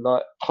you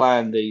like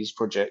plan these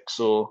projects,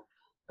 So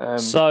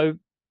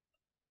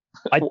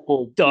I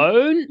or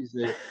don't. is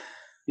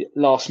it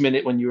last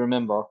minute when you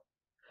remember?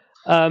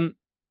 Um,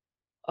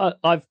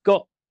 I've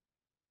got.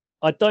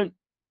 I don't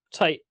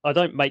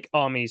make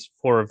armies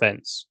for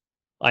events.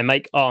 I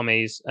make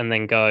armies and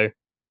then go,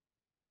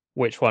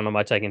 which one am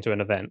I taking to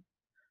an event?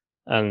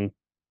 And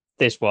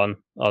this one,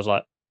 I was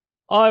like,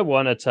 I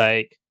want to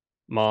take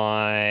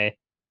my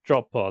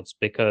drop pods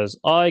because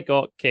I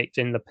got kicked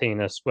in the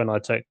penis when I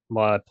took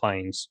my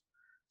planes.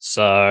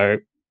 So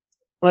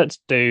let's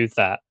do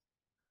that.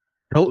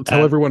 Tell And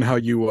everyone how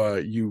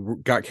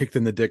you got kicked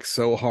in the dick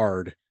so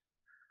hard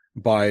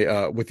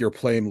by with your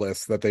plane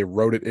list that they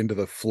wrote it into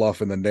the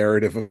fluff and the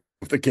narrative of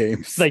the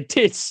games. they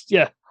did,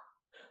 yeah.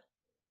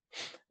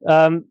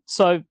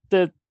 So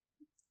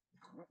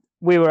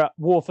we were at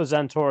War of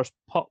Xantaurus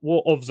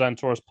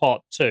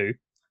Part 2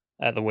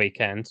 at the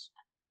weekend,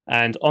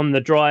 and on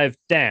the drive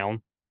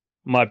down,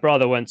 my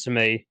brother went to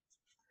me.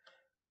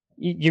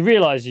 You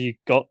realize you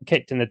got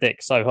kicked in the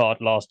dick so hard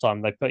last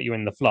time they put you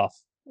in the fluff.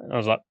 And I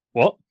was like,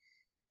 what?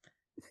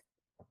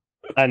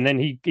 And then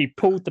he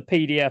pulled the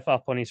PDF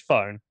up on his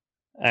phone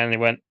and he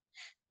went,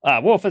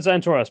 War for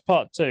Xantaurus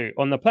Part 2.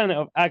 On the planet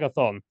of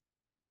Agathon,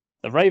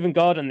 the Raven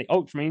Guard and the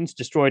Ultramarines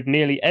destroyed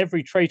nearly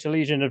every traitor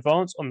legion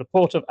advance on the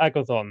port of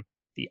Agathon.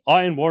 The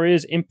Iron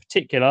Warriors, in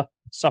particular,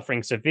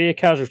 suffering severe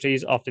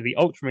casualties after the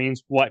Ultramarines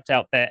wiped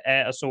out their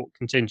air assault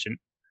contingent.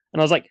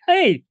 And I was like,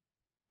 hey,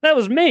 that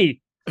was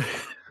me.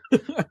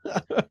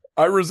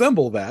 I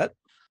resemble that.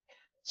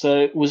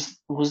 So was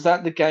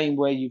that the game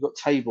where you got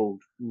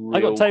tabled?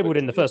 I got tabled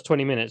in the Quickly? first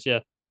 20 minutes, yeah.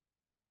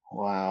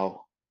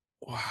 Wow.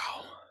 Wow.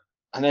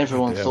 And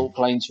everyone Goddamn. thought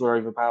planes were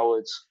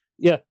overpowered.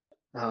 Yeah.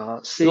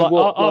 See Like,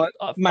 what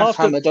Math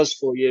after, Hammer does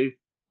for you.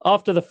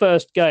 after the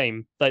first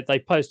game, they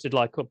posted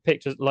like a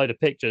load of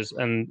pictures,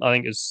 and I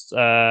think it's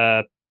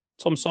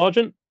Tom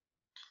Sargent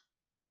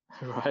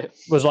Right.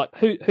 was like,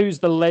 who's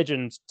the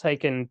legend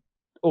taking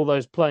all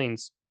those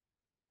planes?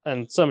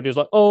 And somebody was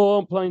like, oh,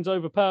 aren't planes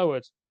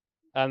overpowered?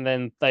 And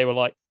then they were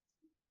like,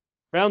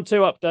 round 2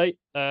 update,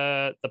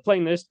 the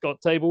plane list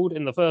got tabled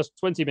in the first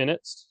 20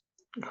 minutes.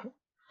 And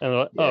they're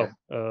like,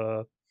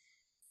 Yeah.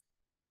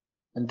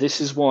 And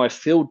this is why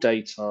field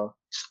data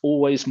is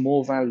always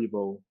more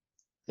valuable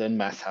than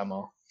Math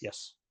Hammer.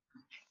 yes.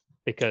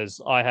 Because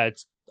I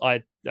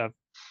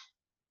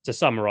to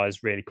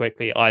summarize really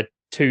quickly, I had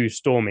 2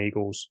 Storm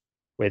Eagles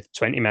with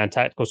 20-man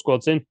tactical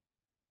squads in.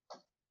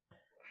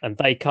 And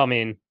they come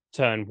in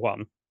turn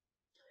 1.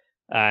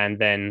 And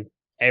then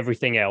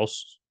everything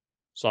else.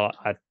 So I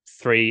had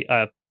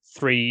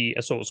three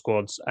assault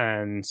squads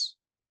and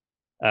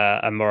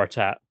a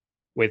Moritat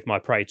with my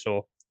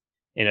Praetor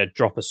in a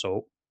drop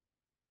assault,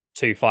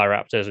 2 Fire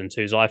Raptors and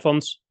 2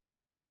 Xiphons.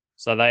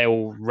 So they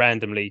all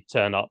randomly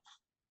turn up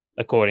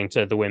according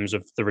to the whims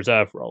of the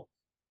reserve role.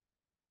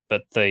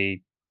 But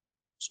the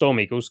Storm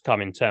Eagles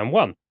come in turn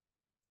 1.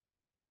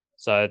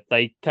 So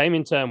they came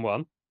in turn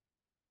 1,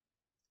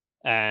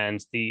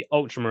 and the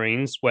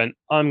Ultramarines went,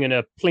 I'm going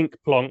to plink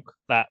plonk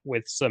that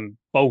with some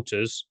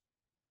bolters,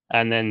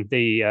 and then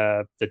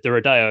the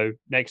Duradeo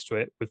next to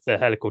it with the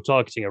helical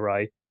targeting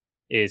array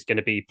is going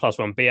to be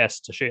 +1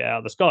 BS to shoot it out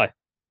of the sky.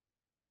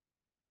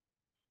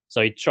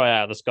 So he shot it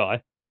out of the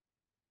sky.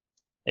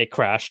 It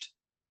crashed.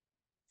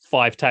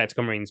 5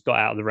 tactical marines got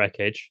out of the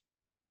wreckage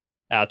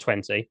out of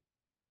 20.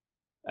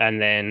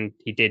 And then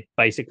he did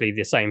basically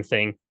the same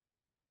thing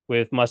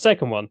with my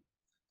second one.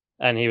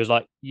 And he was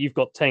like, you've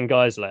got 10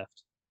 guys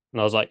left. And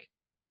I was like,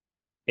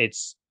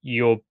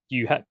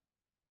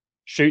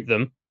 shoot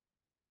them.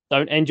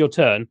 Don't end your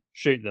turn.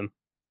 Shoot them.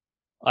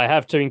 I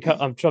have to.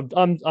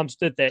 I'm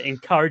stood there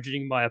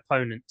encouraging my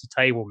opponent to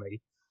table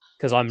me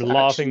because I'm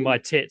laughing my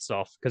tits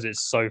off because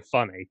it's so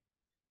funny.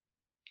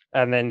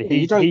 And then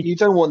you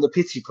don't want the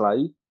pity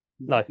play.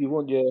 No, you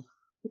want your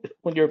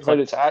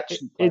opponent to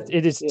actually play.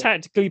 It is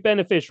tactically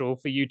beneficial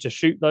for you to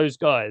shoot those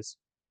guys.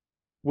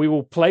 We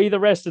will play the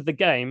rest of the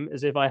game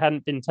as if I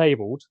hadn't been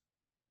tabled,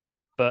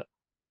 but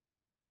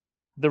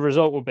the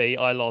result will be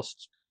I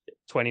lost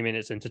 20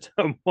 minutes into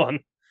turn 1.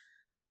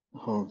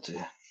 Oh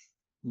dear.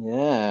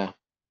 Yeah.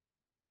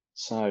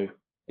 So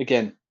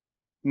again,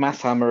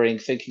 math hammering,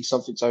 thinking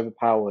something's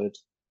overpowered.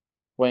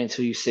 Wait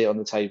until you see it on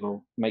the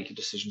table. Make your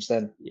decisions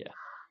then. Yeah.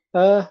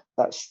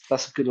 That's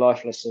a good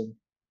life lesson.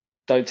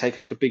 Don't take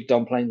a big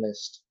dumb plane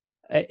list.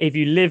 If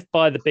you live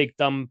by the big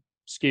dumb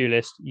skew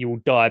list, you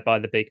will die by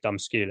the big dumb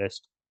skew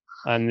list.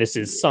 And this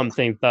is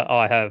something that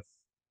I have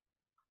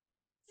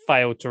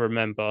failed to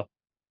remember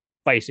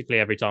basically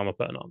every time I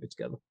put an army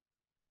together.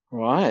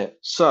 Right.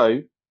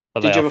 So,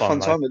 did you have a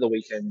fun time at the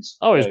weekend?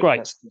 Oh, it was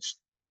great.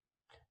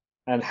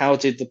 And how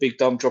did the big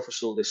dumb drop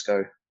assault list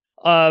go?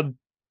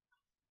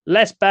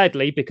 Less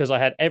badly because I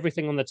had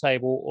everything on the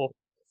table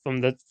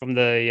from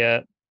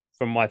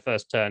my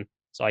first turn,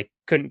 so I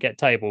couldn't get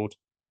tabled.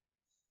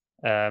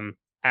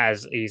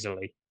 as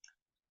easily.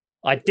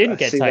 I didn't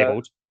get see that.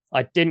 tabled.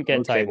 I didn't get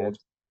Okay, tabled.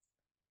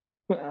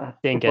 then.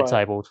 Didn't get Right.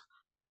 tabled.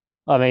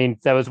 I mean,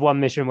 there was one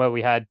mission where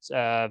we had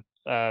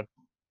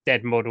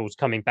dead models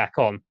coming back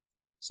on,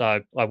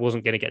 so I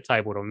wasn't going to get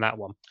tabled on that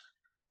one.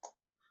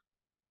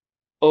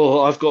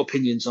 Oh, I've got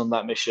opinions on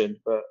that mission,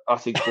 but I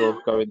think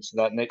we'll go into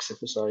that next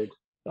episode.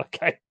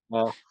 Okay,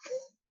 But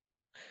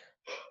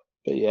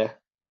yeah,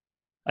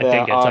 I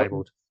didn't get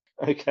tabled.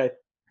 Okay.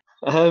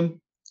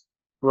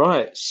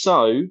 Right.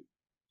 So,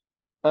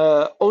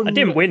 on I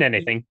didn't win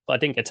anything, but I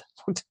didn't get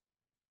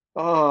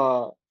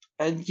tabled.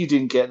 And you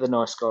didn't get the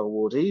Nice Guy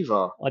Award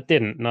either. I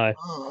didn't. No,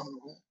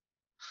 Oh,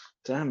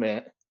 damn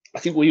it! I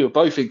think we were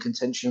both in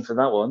contention for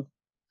that one.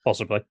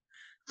 possibly.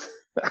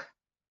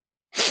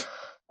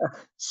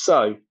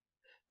 So,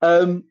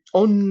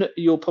 on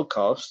your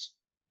podcast,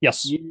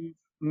 Yes, you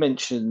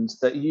mentioned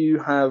that you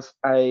have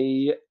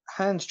a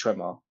hand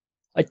tremor.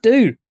 I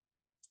do.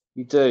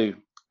 You do.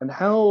 And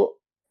how,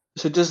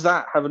 so does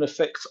that have an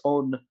effect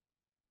on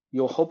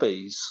your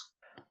hobbies?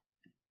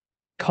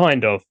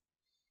 Kind of.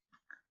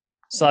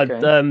 So,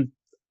 Okay.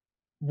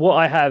 what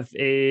I have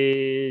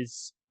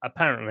is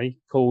apparently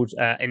called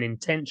an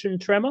intention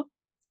tremor.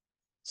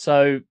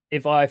 So,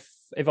 if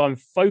I'm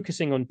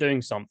focusing on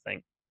doing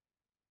something,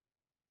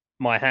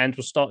 my hand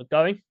will start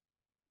going.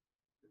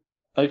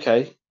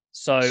 Okay.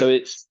 So, So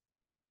it's,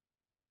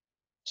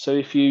 so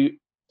if you,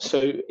 so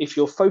if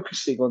you're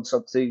focusing on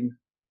something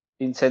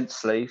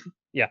intensely,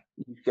 yeah,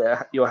 you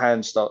get, your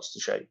hand starts to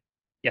shake.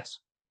 yes.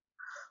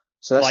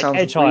 So that Like sounds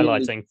edge really,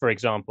 highlighting, for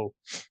example.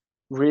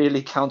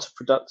 really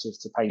counterproductive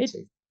to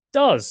painting.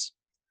 Does.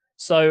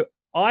 So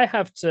I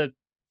have to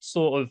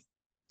sort of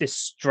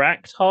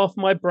distract half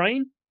my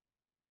brain.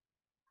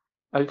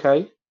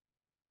 Okay.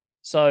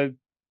 So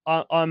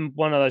I'm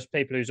one of those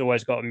people who's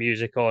always got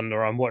music on,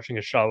 or I'm watching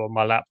a show on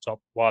my laptop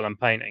while I'm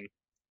painting.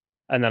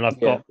 And then I've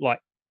Yeah. got like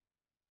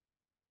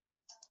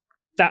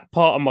that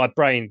part of my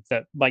brain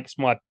that makes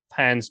my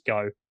hands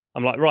go.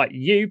 I'm like, right,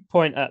 you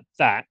point at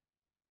that,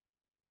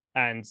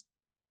 and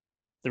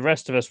the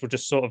rest of us will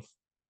just sort of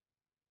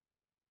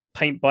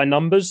paint by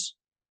numbers.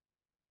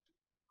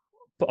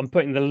 But I'm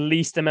putting the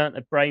least amount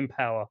of brain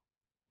power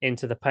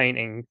into the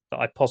painting that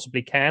I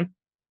possibly can.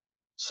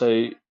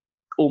 So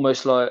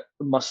almost like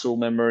muscle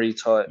memory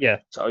type Yeah.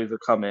 to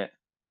overcome it.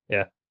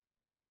 Yeah.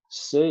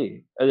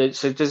 See. And then,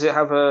 so does it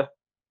have an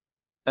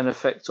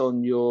effect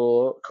on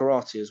your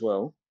karate as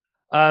well?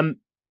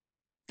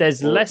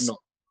 There's Or less not?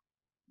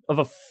 of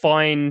a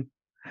fine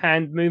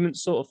hand movement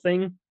sort of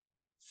thing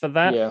for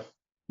that. Yeah.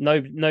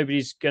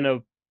 Nobody's gonna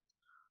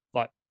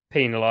like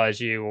penalize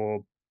you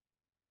or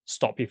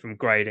stop you from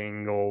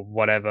grading or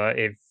whatever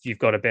if you've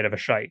got a bit of a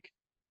shake.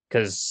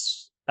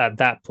 Because at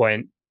that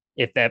point,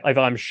 if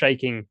I'm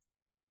shaking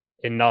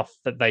enough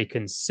that they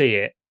can see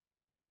it,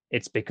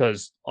 it's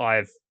because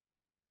I've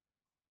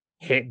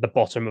hit the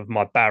bottom of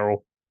my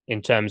barrel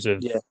in terms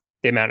of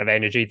the amount of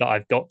energy that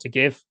I've got to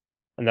give.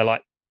 And they're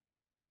like,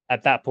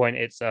 at that point,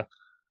 it's a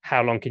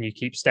how long can you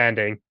keep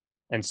standing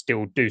and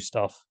still do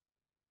stuff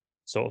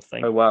sort of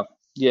thing. Oh wow.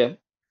 Yeah.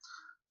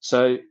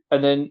 So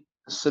and then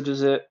so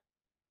does it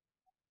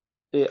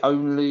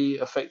only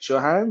affect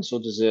your hands or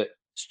does it?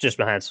 It's just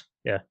my hands.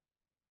 Yeah.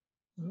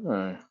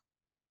 Oh.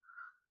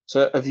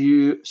 So have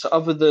you? So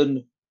other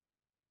than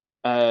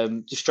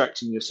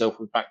distracting yourself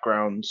with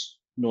background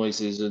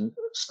noises and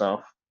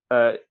stuff,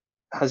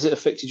 has it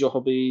affected your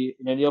hobby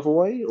in any other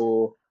way,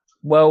 or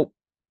Well,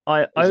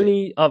 I've is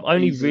it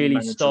only easily really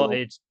manageable?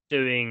 started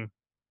doing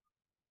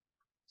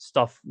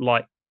stuff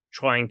like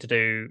trying to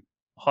do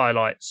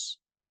highlights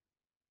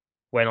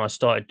when I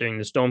started doing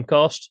the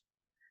Stormcast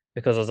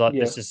because I was like,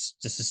 Yeah. this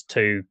is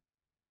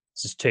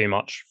too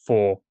much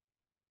for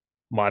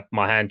my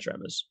hand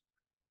tremors.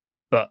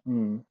 But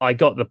I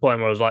got to the point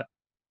where I was like,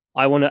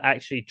 I want to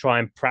actually try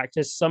and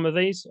practice some of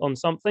these on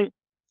something.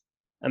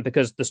 And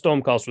because the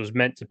Stormcast was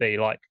meant to be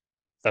like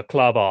the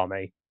club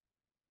army,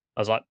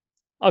 I was like,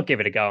 I'll give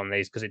it a go on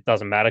these because it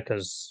doesn't matter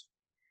because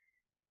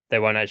they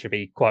won't actually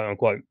be quote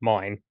unquote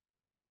mine.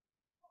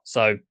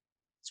 So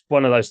it's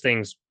one of those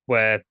things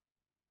where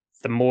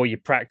the more you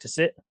practice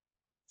it,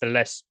 the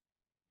less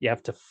you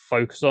have to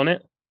focus on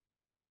it.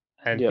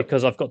 And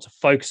because I've got to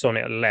focus on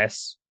it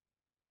less,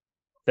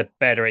 the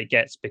better it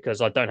gets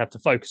because I don't have to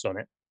focus on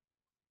it.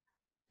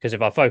 Because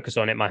if I focus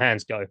on it, my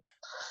hands go.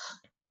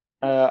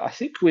 I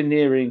think we're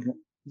nearing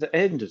the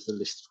end of the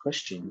list of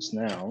questions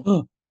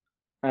now.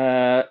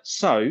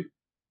 So,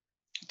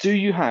 do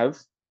you have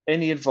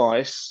any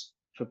advice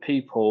for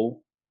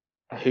people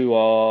who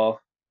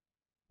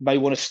may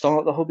want to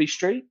start the hobby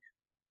streak,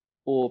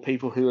 or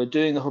people who are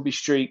doing the hobby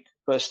streak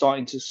but are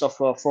starting to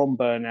suffer from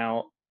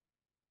burnout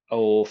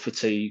or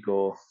fatigue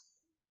or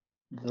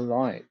the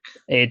like?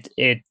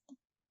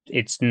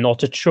 It's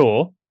not a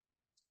chore.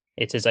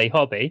 It is a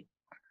hobby.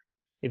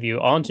 If you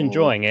aren't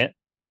enjoying it,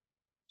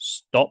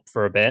 stop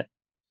for a bit,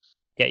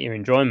 get your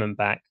enjoyment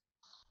back,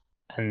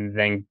 and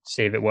then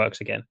see if it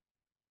works again.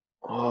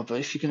 Oh, but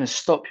if you're going to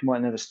stop, you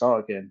might never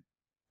start again.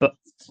 But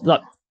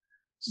like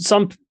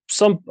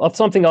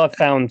something I've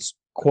found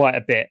quite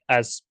a bit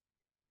as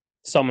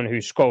someone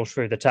who scrolls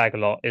through the tag a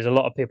lot is a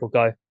lot of people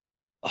go,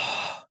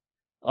 oh,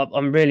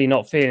 I'm really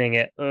not feeling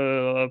it,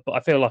 but I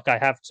feel like I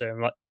have to.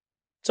 I'm like,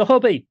 it's a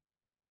hobby.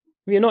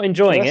 If you're not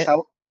enjoying That's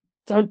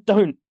it,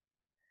 don't.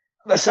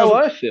 That's how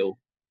I feel.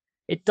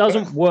 It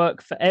doesn't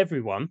work for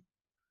everyone.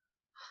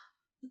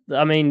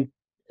 I mean,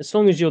 as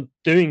long as you're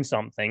doing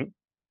something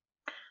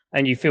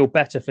and you feel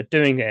better for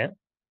doing it,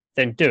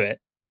 then do it.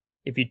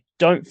 If you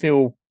don't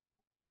feel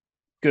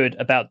good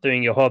about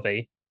doing your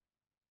hobby,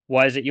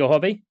 why is it your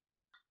hobby?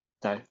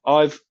 No,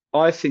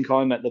 I think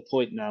I'm at the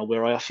point now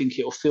where I think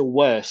it'll feel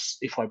worse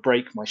if I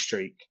break my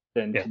streak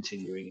than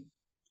continuing.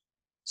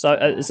 So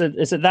it's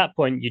at that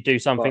point you do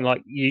something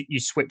like you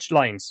switch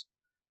lanes.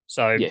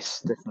 So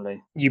yes,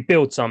 definitely. You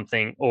build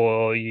something,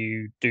 or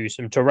you do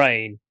some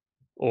terrain,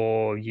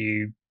 or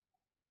you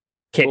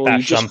kit or bash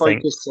you just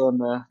something.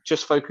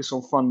 Focus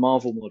on fun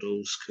Marvel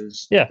models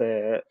because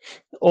they're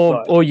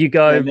or you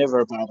go. They're never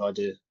a bad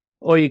idea.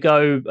 Or you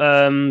go.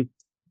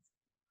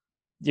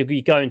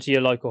 You go into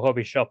your local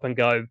hobby shop and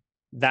go,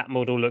 that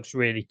model looks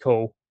really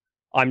cool.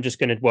 I'm just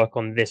going to work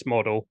on this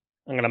model.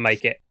 I'm going to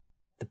make it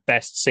the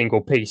best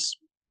single piece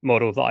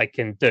model that I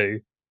can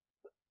do.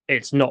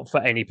 It's not for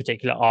any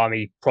particular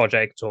army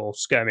project or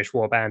skirmish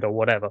warband or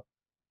whatever.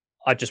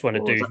 I just want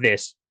to do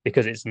this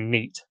because it's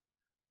neat.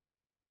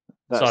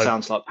 That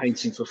sounds like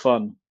painting for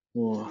fun. I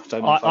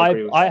don't know if I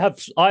agree with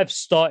that. I've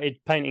started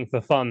painting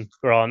for fun,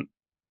 Grant.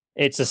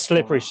 It's a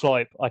slippery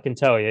slope, I can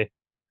tell you.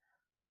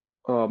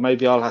 Oh,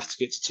 maybe I'll have to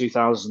get to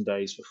 2,000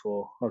 days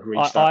before I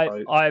reach that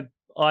boat.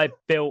 I bought,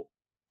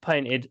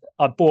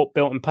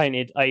 built, and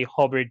painted a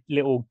hybrid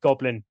little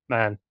goblin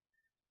man,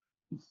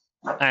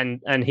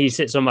 and he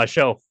sits on my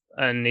shelf,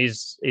 and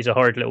he's a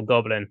horrid little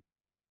goblin,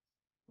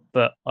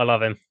 but I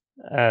love him,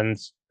 and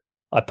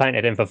I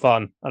painted him for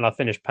fun, and I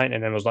finished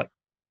painting him. I was like,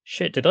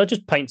 shit, did I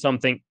just paint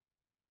something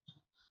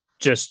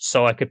just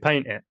so I could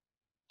paint it?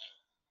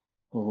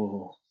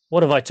 Oh.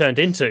 What have I turned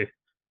into? You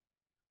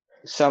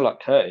sound like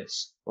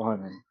Curtis.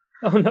 Blimey.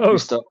 Oh no!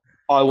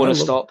 I want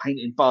to start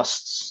painting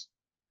busts.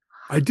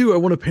 I do. I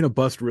want to paint a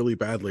bust really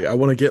badly. I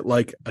want to get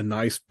like a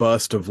nice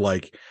bust of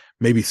like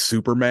maybe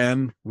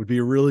Superman would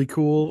be really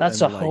cool. That's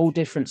a whole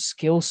different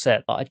skill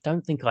set that I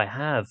don't think I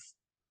have.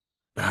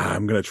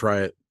 I'm gonna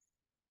try it.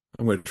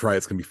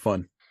 It's gonna be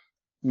fun.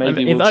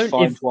 Maybe we'll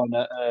find one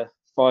at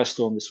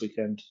Firestorm this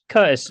weekend.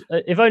 Curtis,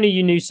 if only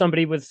you knew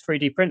somebody with a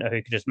 3D printer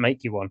who could just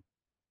make you one.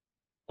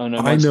 Oh no,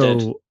 I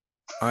know.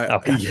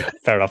 Okay, yeah,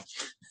 fair enough.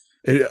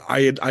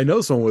 I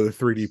know someone with a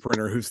 3D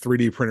printer whose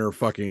 3D printer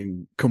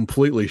fucking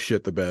completely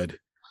shit the bed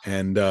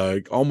and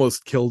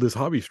almost killed his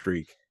hobby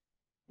streak.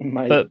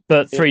 Mate,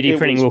 but 3D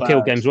printing will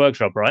kill Games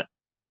Workshop, right?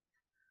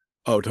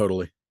 Oh,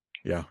 totally.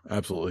 Yeah,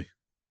 absolutely.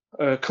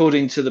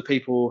 According to the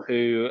people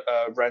who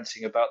are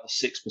ranting about the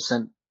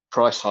 6%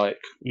 price hike.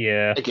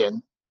 Yeah.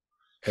 Again.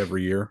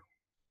 Every year.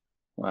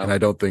 Wow. And I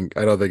don't think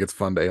it's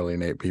fun to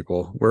alienate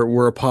people.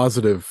 We're a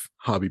positive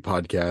hobby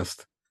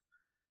podcast.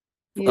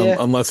 Yeah.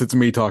 Unless it's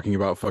me talking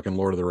about fucking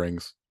Lord of the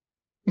Rings.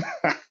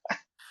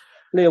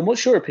 Liam,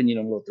 what's your opinion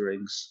on Lord of the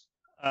Rings?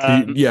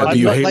 Do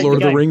you hate Lord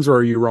of the Rings, or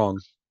are you wrong?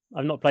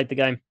 I've not played the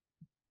game.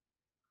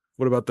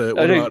 What about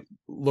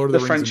Lord of the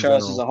Rings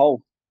franchise as a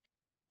whole?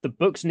 The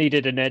books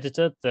needed an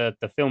editor.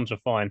 The films are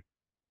fine.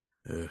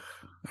 All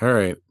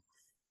right,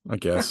 I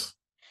guess.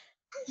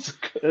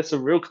 That's a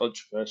real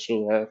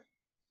controversial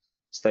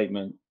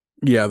statement.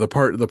 Yeah, the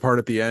part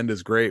at the end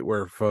is great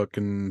where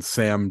fucking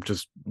Sam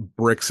just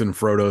bricks in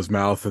Frodo's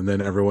mouth and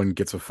then everyone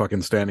gets a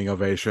fucking standing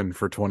ovation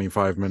for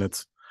 25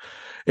 minutes.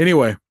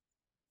 Anyway,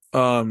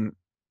 fuck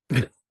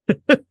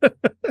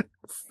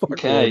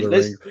okay, Lord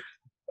of the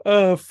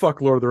Rings.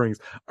 Fuck Lord of the Rings.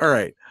 All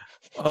right.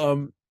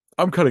 I'm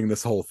cutting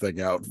this whole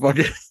thing out. Fuck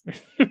it.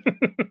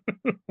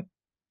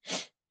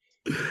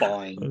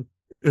 Fine.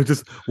 It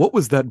just, what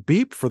was that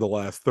beep for the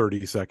last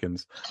 30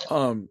 seconds?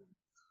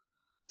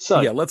 So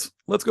yeah, let's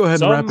go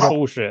ahead and wrap it up.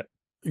 Bullshit.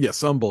 Yeah,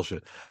 some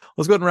bullshit.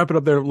 Let's go ahead and wrap it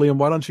up there. Liam,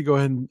 why don't you go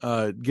ahead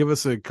and give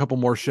us a couple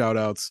more shout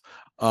outs?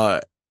 Oh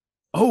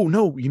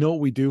no, you know what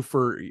we do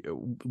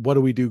what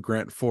do we do,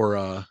 Grant,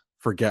 for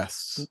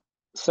guests?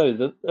 So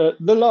the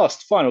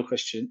last final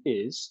question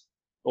is,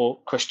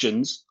 or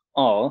questions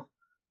are,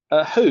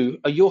 who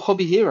are your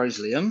hobby heroes,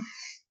 Liam?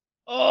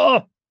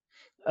 I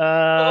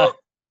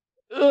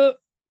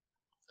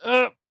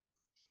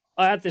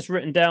had this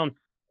written down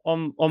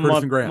on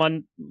my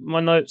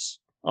notes.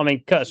 I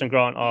mean, Curtis and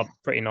Grant are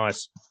pretty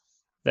nice.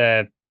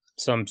 They're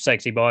some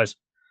sexy boys.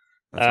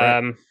 That's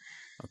right.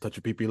 I'll touch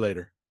a pee-pee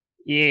later.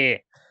 Yeah.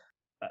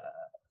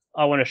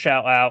 I want to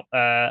shout out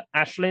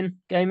Ashlyn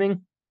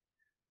Gaming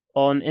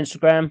on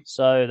Instagram.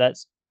 So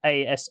that's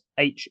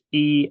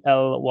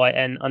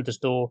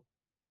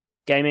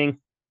ASHELYN_gaming.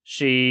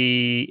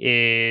 She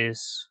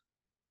is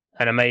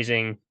an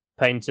amazing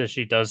painter.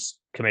 She does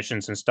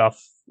commissions and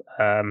stuff.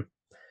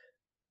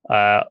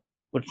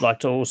 Would like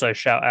to also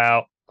shout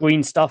out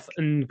Green Stuff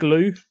and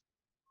Glue.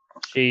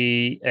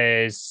 She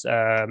is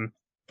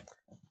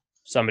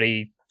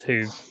somebody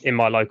who in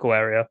my local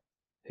area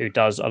who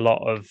does a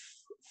lot of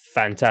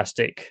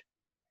fantastic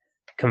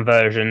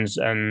conversions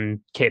and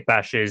kit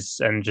bashes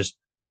and just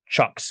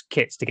chucks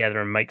kits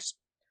together and makes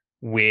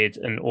weird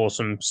and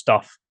awesome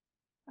stuff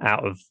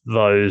out of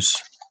those.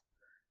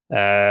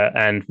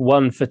 And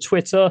one for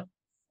Twitter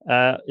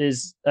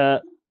is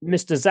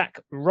Mr. Zach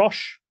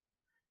Roche,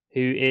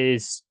 who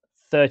is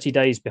 30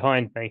 days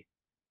behind me.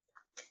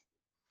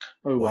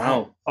 Oh,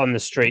 wow. On the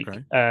streak,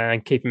 Okay.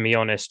 and keeping me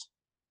honest.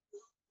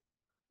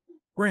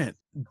 Grant,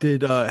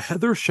 did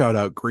Heather shout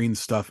out green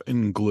stuff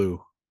in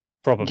glue?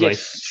 Probably.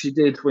 Yes, she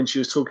did when she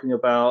was talking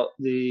about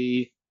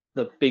the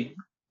big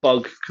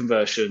bug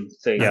conversion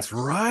thing. That's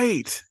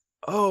right.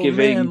 Oh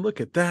Giving- man, look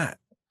at that.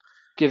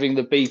 Giving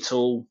the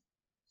beetle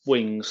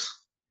wings.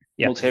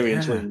 Yeah.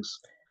 Mortarian's Yeah. wings.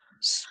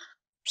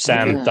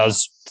 Sam Yeah.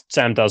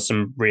 does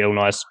some real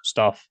nice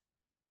stuff.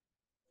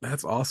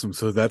 That's awesome.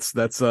 So that's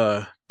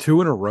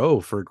 2 in a row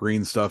for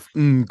green stuff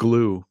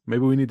glue.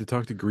 Maybe we need to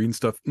talk to green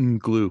stuff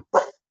glue.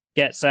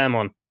 Get Sam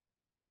on.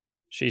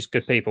 She's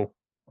good people.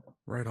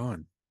 Right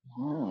on.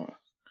 Oh.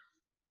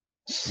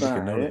 Make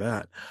a note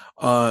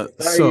of So,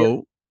 that.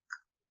 So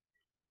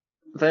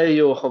they're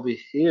your hobby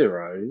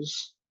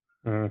heroes,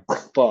 Mm.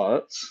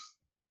 but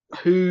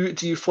who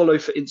do you follow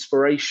for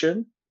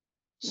inspiration?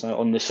 So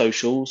on the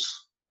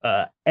socials,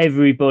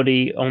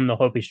 Everybody on the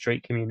Hobby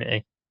Street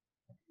community.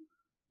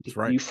 that's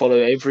right. you follow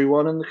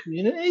everyone in the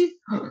community?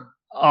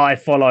 I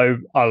follow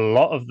a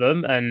lot of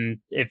them, and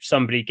if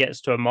somebody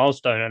gets to a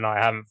milestone and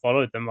I haven't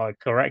followed them, I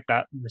correct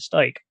that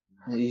mistake.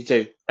 You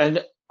do.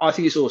 And I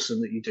think it's awesome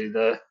that you do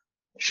the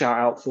shout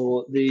out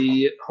for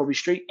the Hobby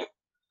Streak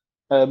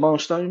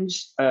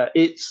milestones.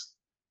 It's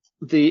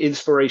the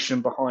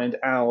inspiration behind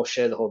our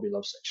Share the Hobby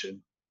Love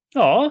section.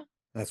 Oh,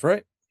 That's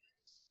right.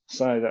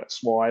 So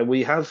that's why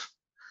we have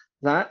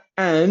that.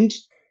 And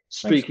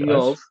speaking guys.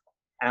 of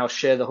our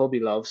Share the Hobby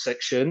Love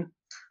section,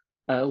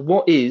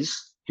 what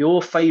is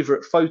your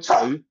favourite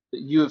photo that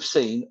you have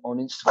seen on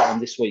Instagram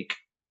this week?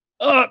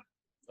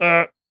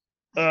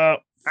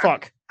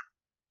 Fuck.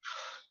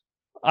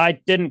 I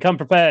didn't come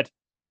prepared.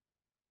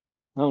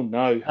 Oh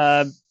no.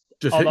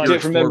 Just I'll hit like your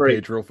it from explore memory.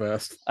 page real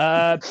fast.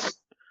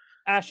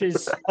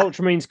 Ash's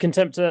Ultramarines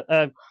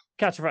Contemptor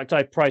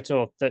Cataphracti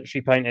Praetor that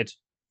she painted.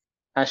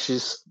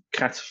 Ash's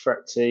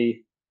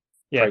Cataphracti.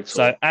 Yeah, Praetor.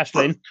 so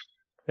Ashlyn,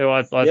 who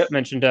I've Yep.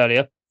 mentioned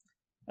earlier,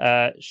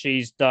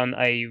 she's done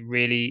a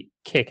really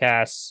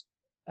kick-ass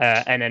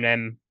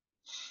NNM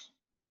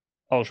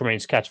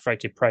Ultramarines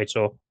Cataphracti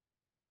Praetor.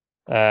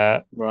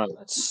 Right.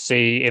 Let's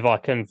see if I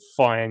can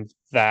find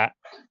that.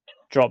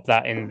 Drop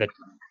that in the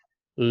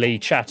Lee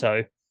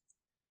Chatto.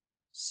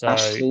 So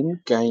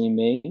Ashlyn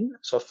Gaming.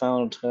 So I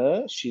found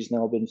her. She's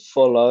now been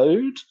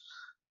followed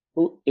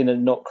in a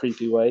not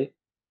creepy way.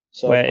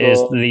 So where I've is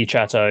got- Lee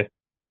Chatto?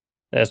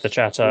 There's the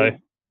Chatto.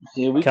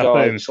 Here we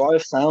Kaboom. go. So I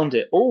found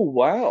it. Oh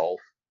wow,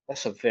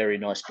 that's a very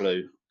nice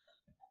blue.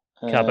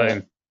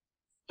 Kaboom.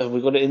 Have we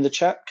got it in the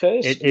chat,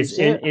 Curtis? It Can you is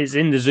see it? it's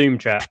in the Zoom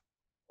chat.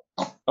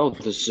 Oh,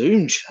 the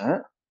Zoom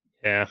chat.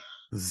 Yeah.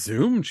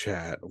 Zoom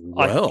chat.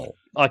 Well,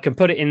 I can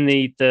put it in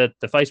the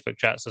Facebook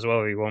chats as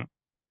well if you want.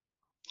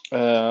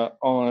 I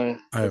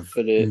I have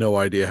put it. no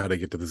idea how to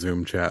get to the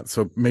Zoom chat,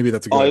 so maybe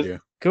that's a good idea.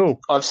 Cool.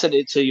 I've sent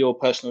it to your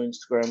personal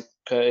Instagram,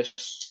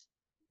 Curtis.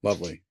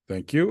 Lovely.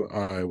 Thank you.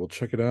 I will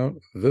check it out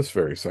this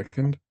very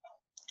second.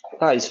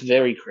 That is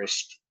very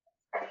crisp.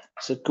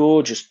 It's a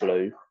gorgeous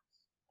blue.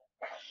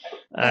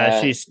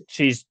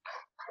 She's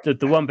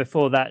the one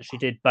before that. She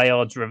did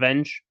Bayard's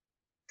Revenge.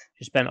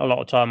 She spent a lot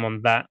of time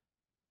on that,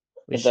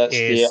 which That's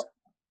is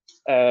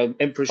the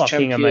Emperor's fucking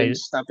Champion amazing.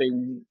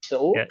 stabbing the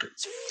orc. yeah,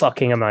 it's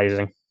fucking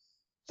amazing. Is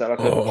that like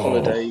a Oh.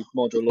 holiday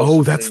model? Or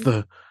Oh,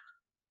 something?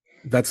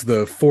 that's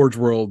the Forge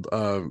World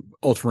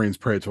Ultramarines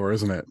Praetor,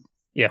 isn't it?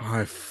 Yeah.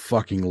 I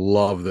fucking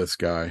love this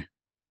guy.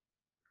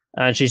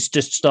 And she's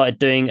just started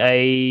doing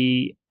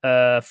a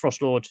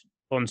Frostlord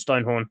on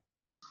Stonehorn.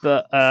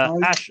 But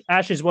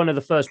Ash is one of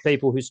the first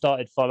people who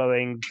started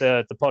following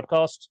the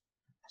podcast.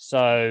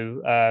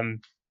 So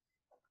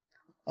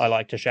I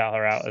like to shout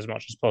her out as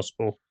much as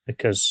possible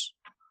because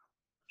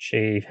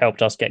she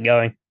helped us get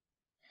going.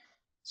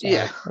 So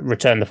Yeah.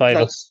 return the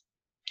favor.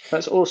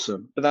 That's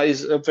awesome. But that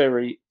is a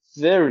very,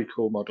 very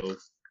cool model.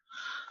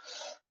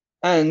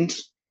 And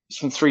it's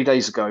from 3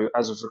 days ago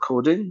as of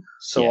recording,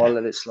 so Yeah. I'll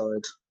let it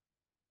slide.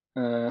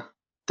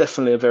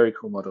 Definitely a very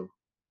cool model.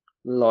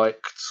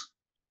 Liked.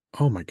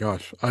 Oh my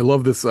gosh. I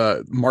love this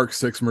Mark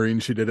 6 Marine.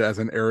 She did it as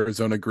an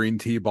Arizona green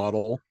tea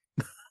bottle.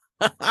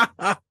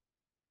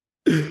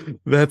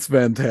 That's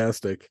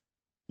fantastic.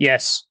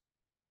 Yes.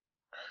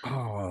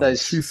 Oh,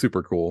 she's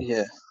super cool.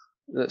 Yeah,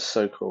 that's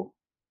so cool.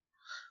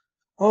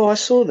 Oh, I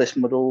saw this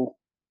model.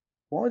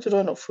 Why did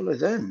I not follow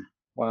them?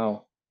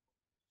 Wow.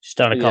 She's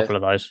done a Yeah. couple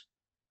of those.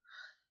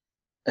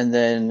 And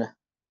then,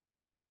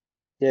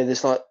 yeah,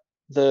 there's like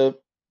the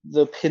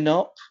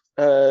pin-up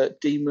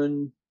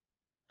demon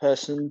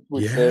person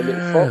with the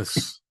little fox.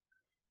 Yes.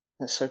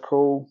 That's so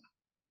cool.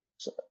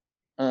 So,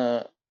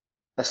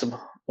 that's a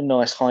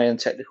nice high-end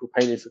technical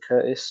painted for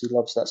Curtis. He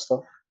loves that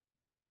stuff.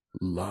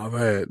 Love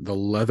it. The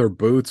leather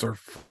boots are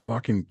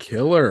fucking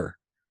killer.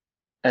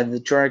 And the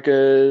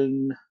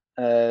dragon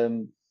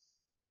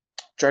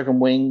Dragon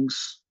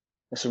Wings.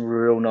 That's some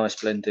real nice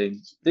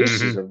blending.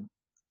 This is a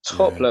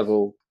top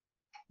level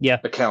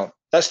account.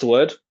 That's the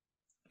word.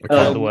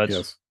 The words.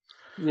 Yes.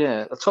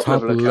 Yeah, a top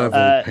level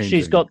account. painting.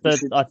 She's got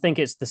I think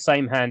it's the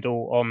same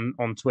handle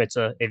on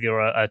Twitter if you're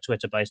a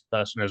Twitter based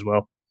person as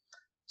well.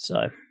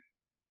 So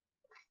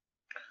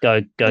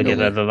go give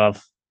her the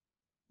love.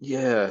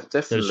 Yeah,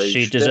 definitely.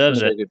 She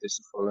deserves it. Give this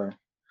a follow.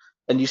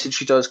 And you said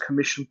she does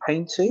commission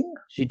painting?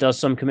 She does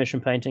some commission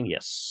painting,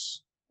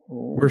 yes.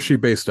 Where's she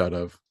based out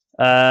of?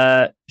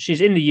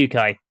 She's in the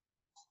UK.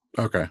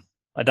 Okay.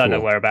 I don't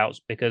know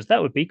whereabouts because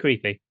that would be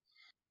creepy.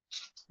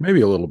 Maybe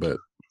a little bit.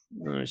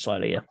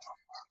 Slightly, yeah.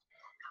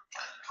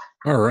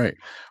 All right.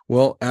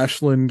 Well,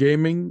 Ashlyn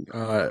Gaming,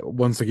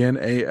 once again,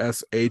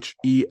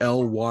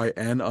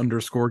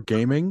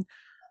 ASHELYN_gaming.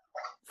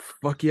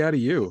 Fuck yeah to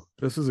you.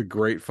 This is a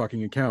great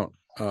fucking account.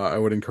 I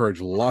would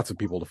encourage lots of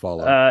people to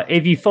follow.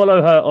 If you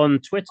follow her on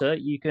Twitter,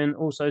 you can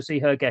also see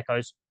her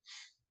geckos.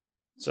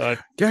 So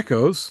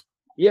geckos?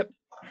 Yep.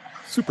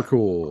 Super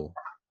cool.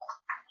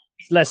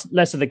 Less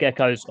of the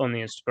geckos on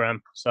the Instagram.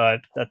 So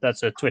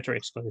that's a Twitter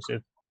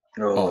exclusive.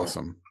 Oh.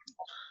 Awesome.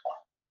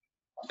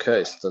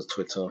 Okay, so does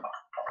Twitter.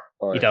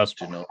 He does.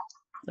 Do not.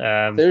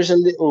 There is a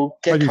little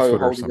gecko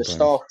holding a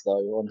staff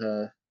though on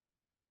her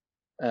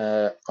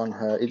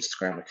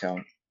Instagram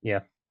account.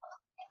 Yeah.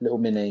 Little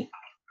mini.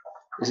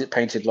 Is it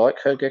painted like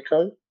her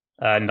gecko?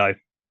 No.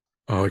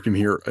 Oh, I can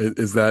hear.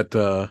 Is that?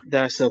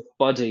 That's a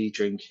buddy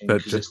drinking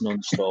because it's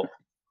non-stop.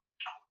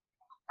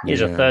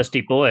 He's a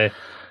thirsty boy.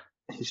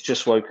 He's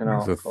just woken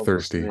up. He's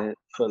thirsty.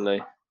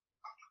 Fully.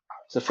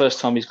 It's the first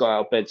time he's got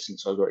out of bed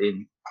since I got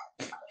in.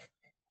 He's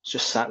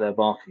just sat there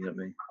barking at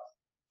me.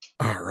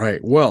 All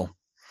right. Well,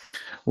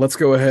 let's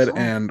go ahead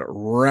and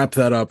wrap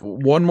that up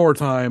one more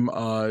time.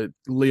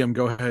 Liam,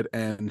 go ahead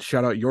and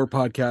shout out your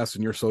podcast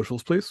and your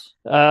socials, please.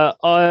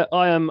 I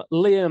am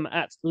Liam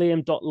at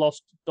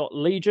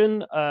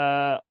liam.lost.legion.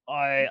 I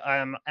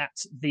am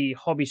at the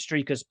Hobby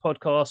Streakers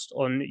podcast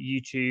on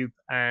YouTube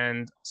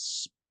and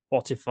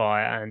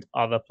Spotify and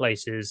other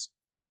places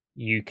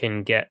you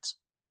can get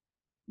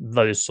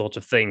those sort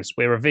of things.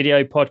 We're a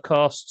video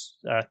podcast.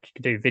 You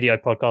can do video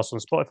podcasts on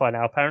Spotify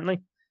now,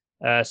 apparently.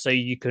 So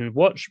you can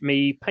watch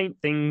me paint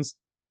things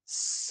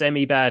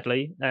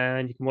semi-badly,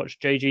 and you can watch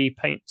JG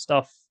paint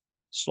stuff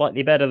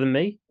slightly better than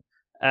me,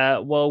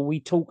 while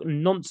we talk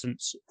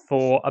nonsense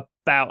for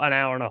about an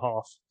hour and a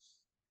half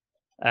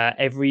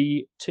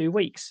every 2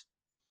 weeks.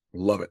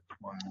 Love it.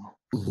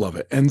 Love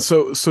it. And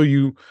so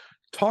you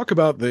talk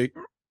about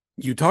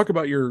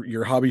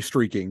your hobby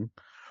streaking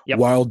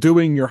while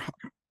doing your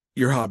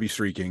hobby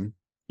streaking.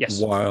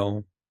 Yes.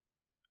 While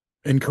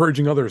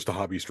encouraging others to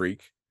hobby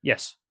streak.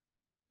 Yes.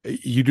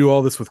 You do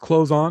all this with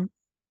clothes on?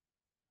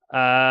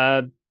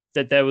 That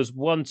there was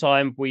one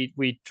time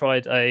we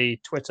tried a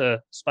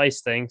Twitter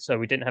space thing, so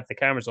we didn't have the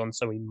cameras on,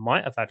 so we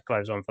might have had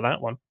clothes on for that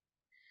one.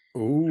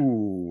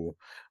 Ooh,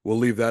 we'll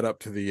leave that up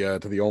to the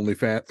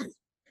OnlyFans,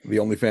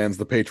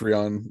 the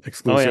Patreon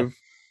exclusive. Oh,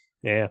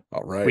 yeah.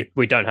 All right.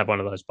 We don't have one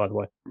of those, by the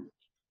way.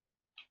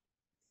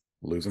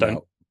 Losing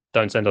out.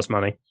 Don't send us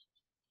money.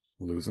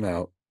 Losing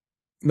out.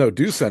 No,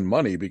 do send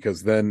money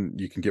because then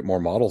you can get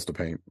more models to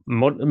paint.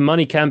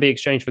 Money can be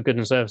exchanged for goods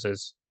and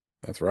services.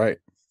 That's right.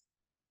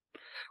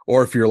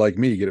 Or if you're like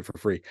me, get it for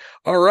free.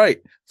 All right.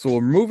 So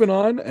we're moving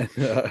on. And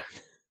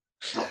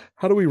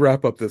how do we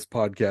wrap up this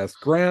podcast?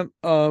 Grant,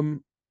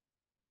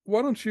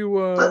 why don't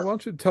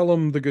you tell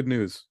them the good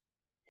news?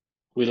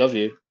 We love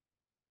you.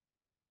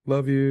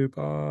 Love you.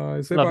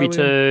 Bye. Say love bye, you Liam.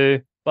 too.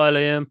 Bye,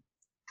 Liam.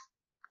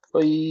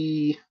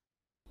 Bye.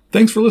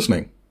 Thanks for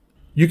listening.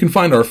 You can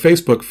find our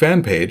Facebook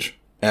fan page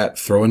at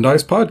Throw and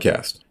Dice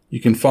Podcast. You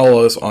can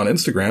follow us on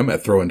Instagram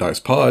at Throw and Dice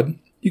Pod.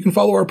 You can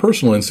follow our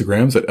personal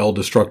Instagrams at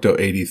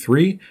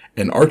ElDestructo83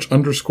 and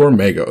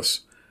Arch_Magos.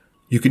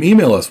 You can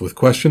email us with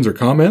questions or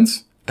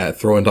comments at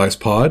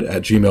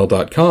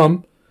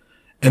throwanddicepod@gmail.com.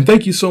 And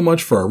thank you so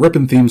much for our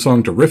rippin' theme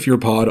song to Riff Your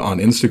Pod on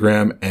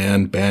Instagram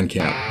and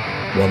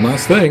Bandcamp. One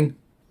last thing.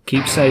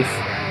 Keep safe,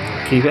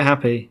 keep it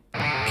happy,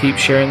 keep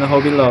sharing the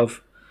hobby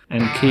love,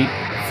 and keep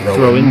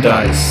throwing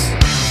dice.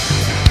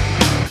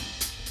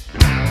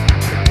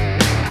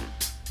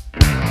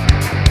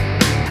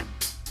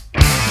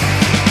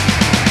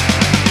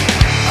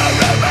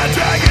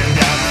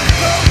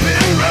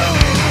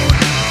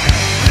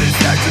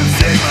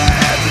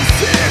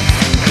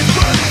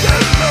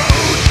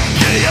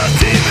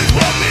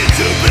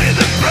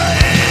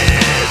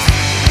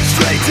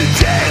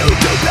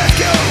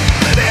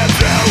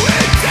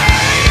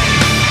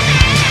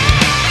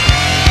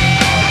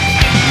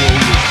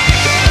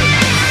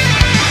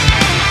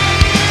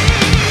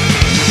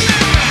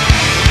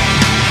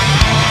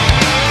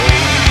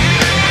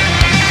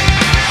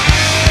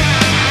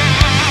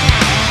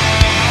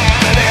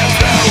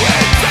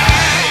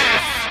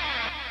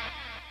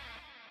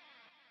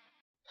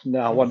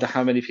 Now, I wonder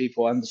how many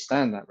people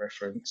understand that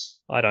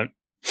reference. I don't.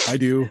 I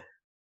do.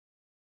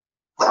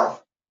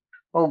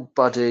 Oh,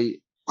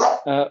 buddy.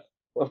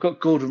 I've got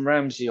Gordon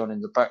Ramsay on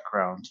in the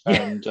background,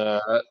 and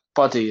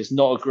Buddy is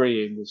not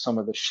agreeing with some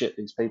of the shit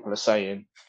these people are saying.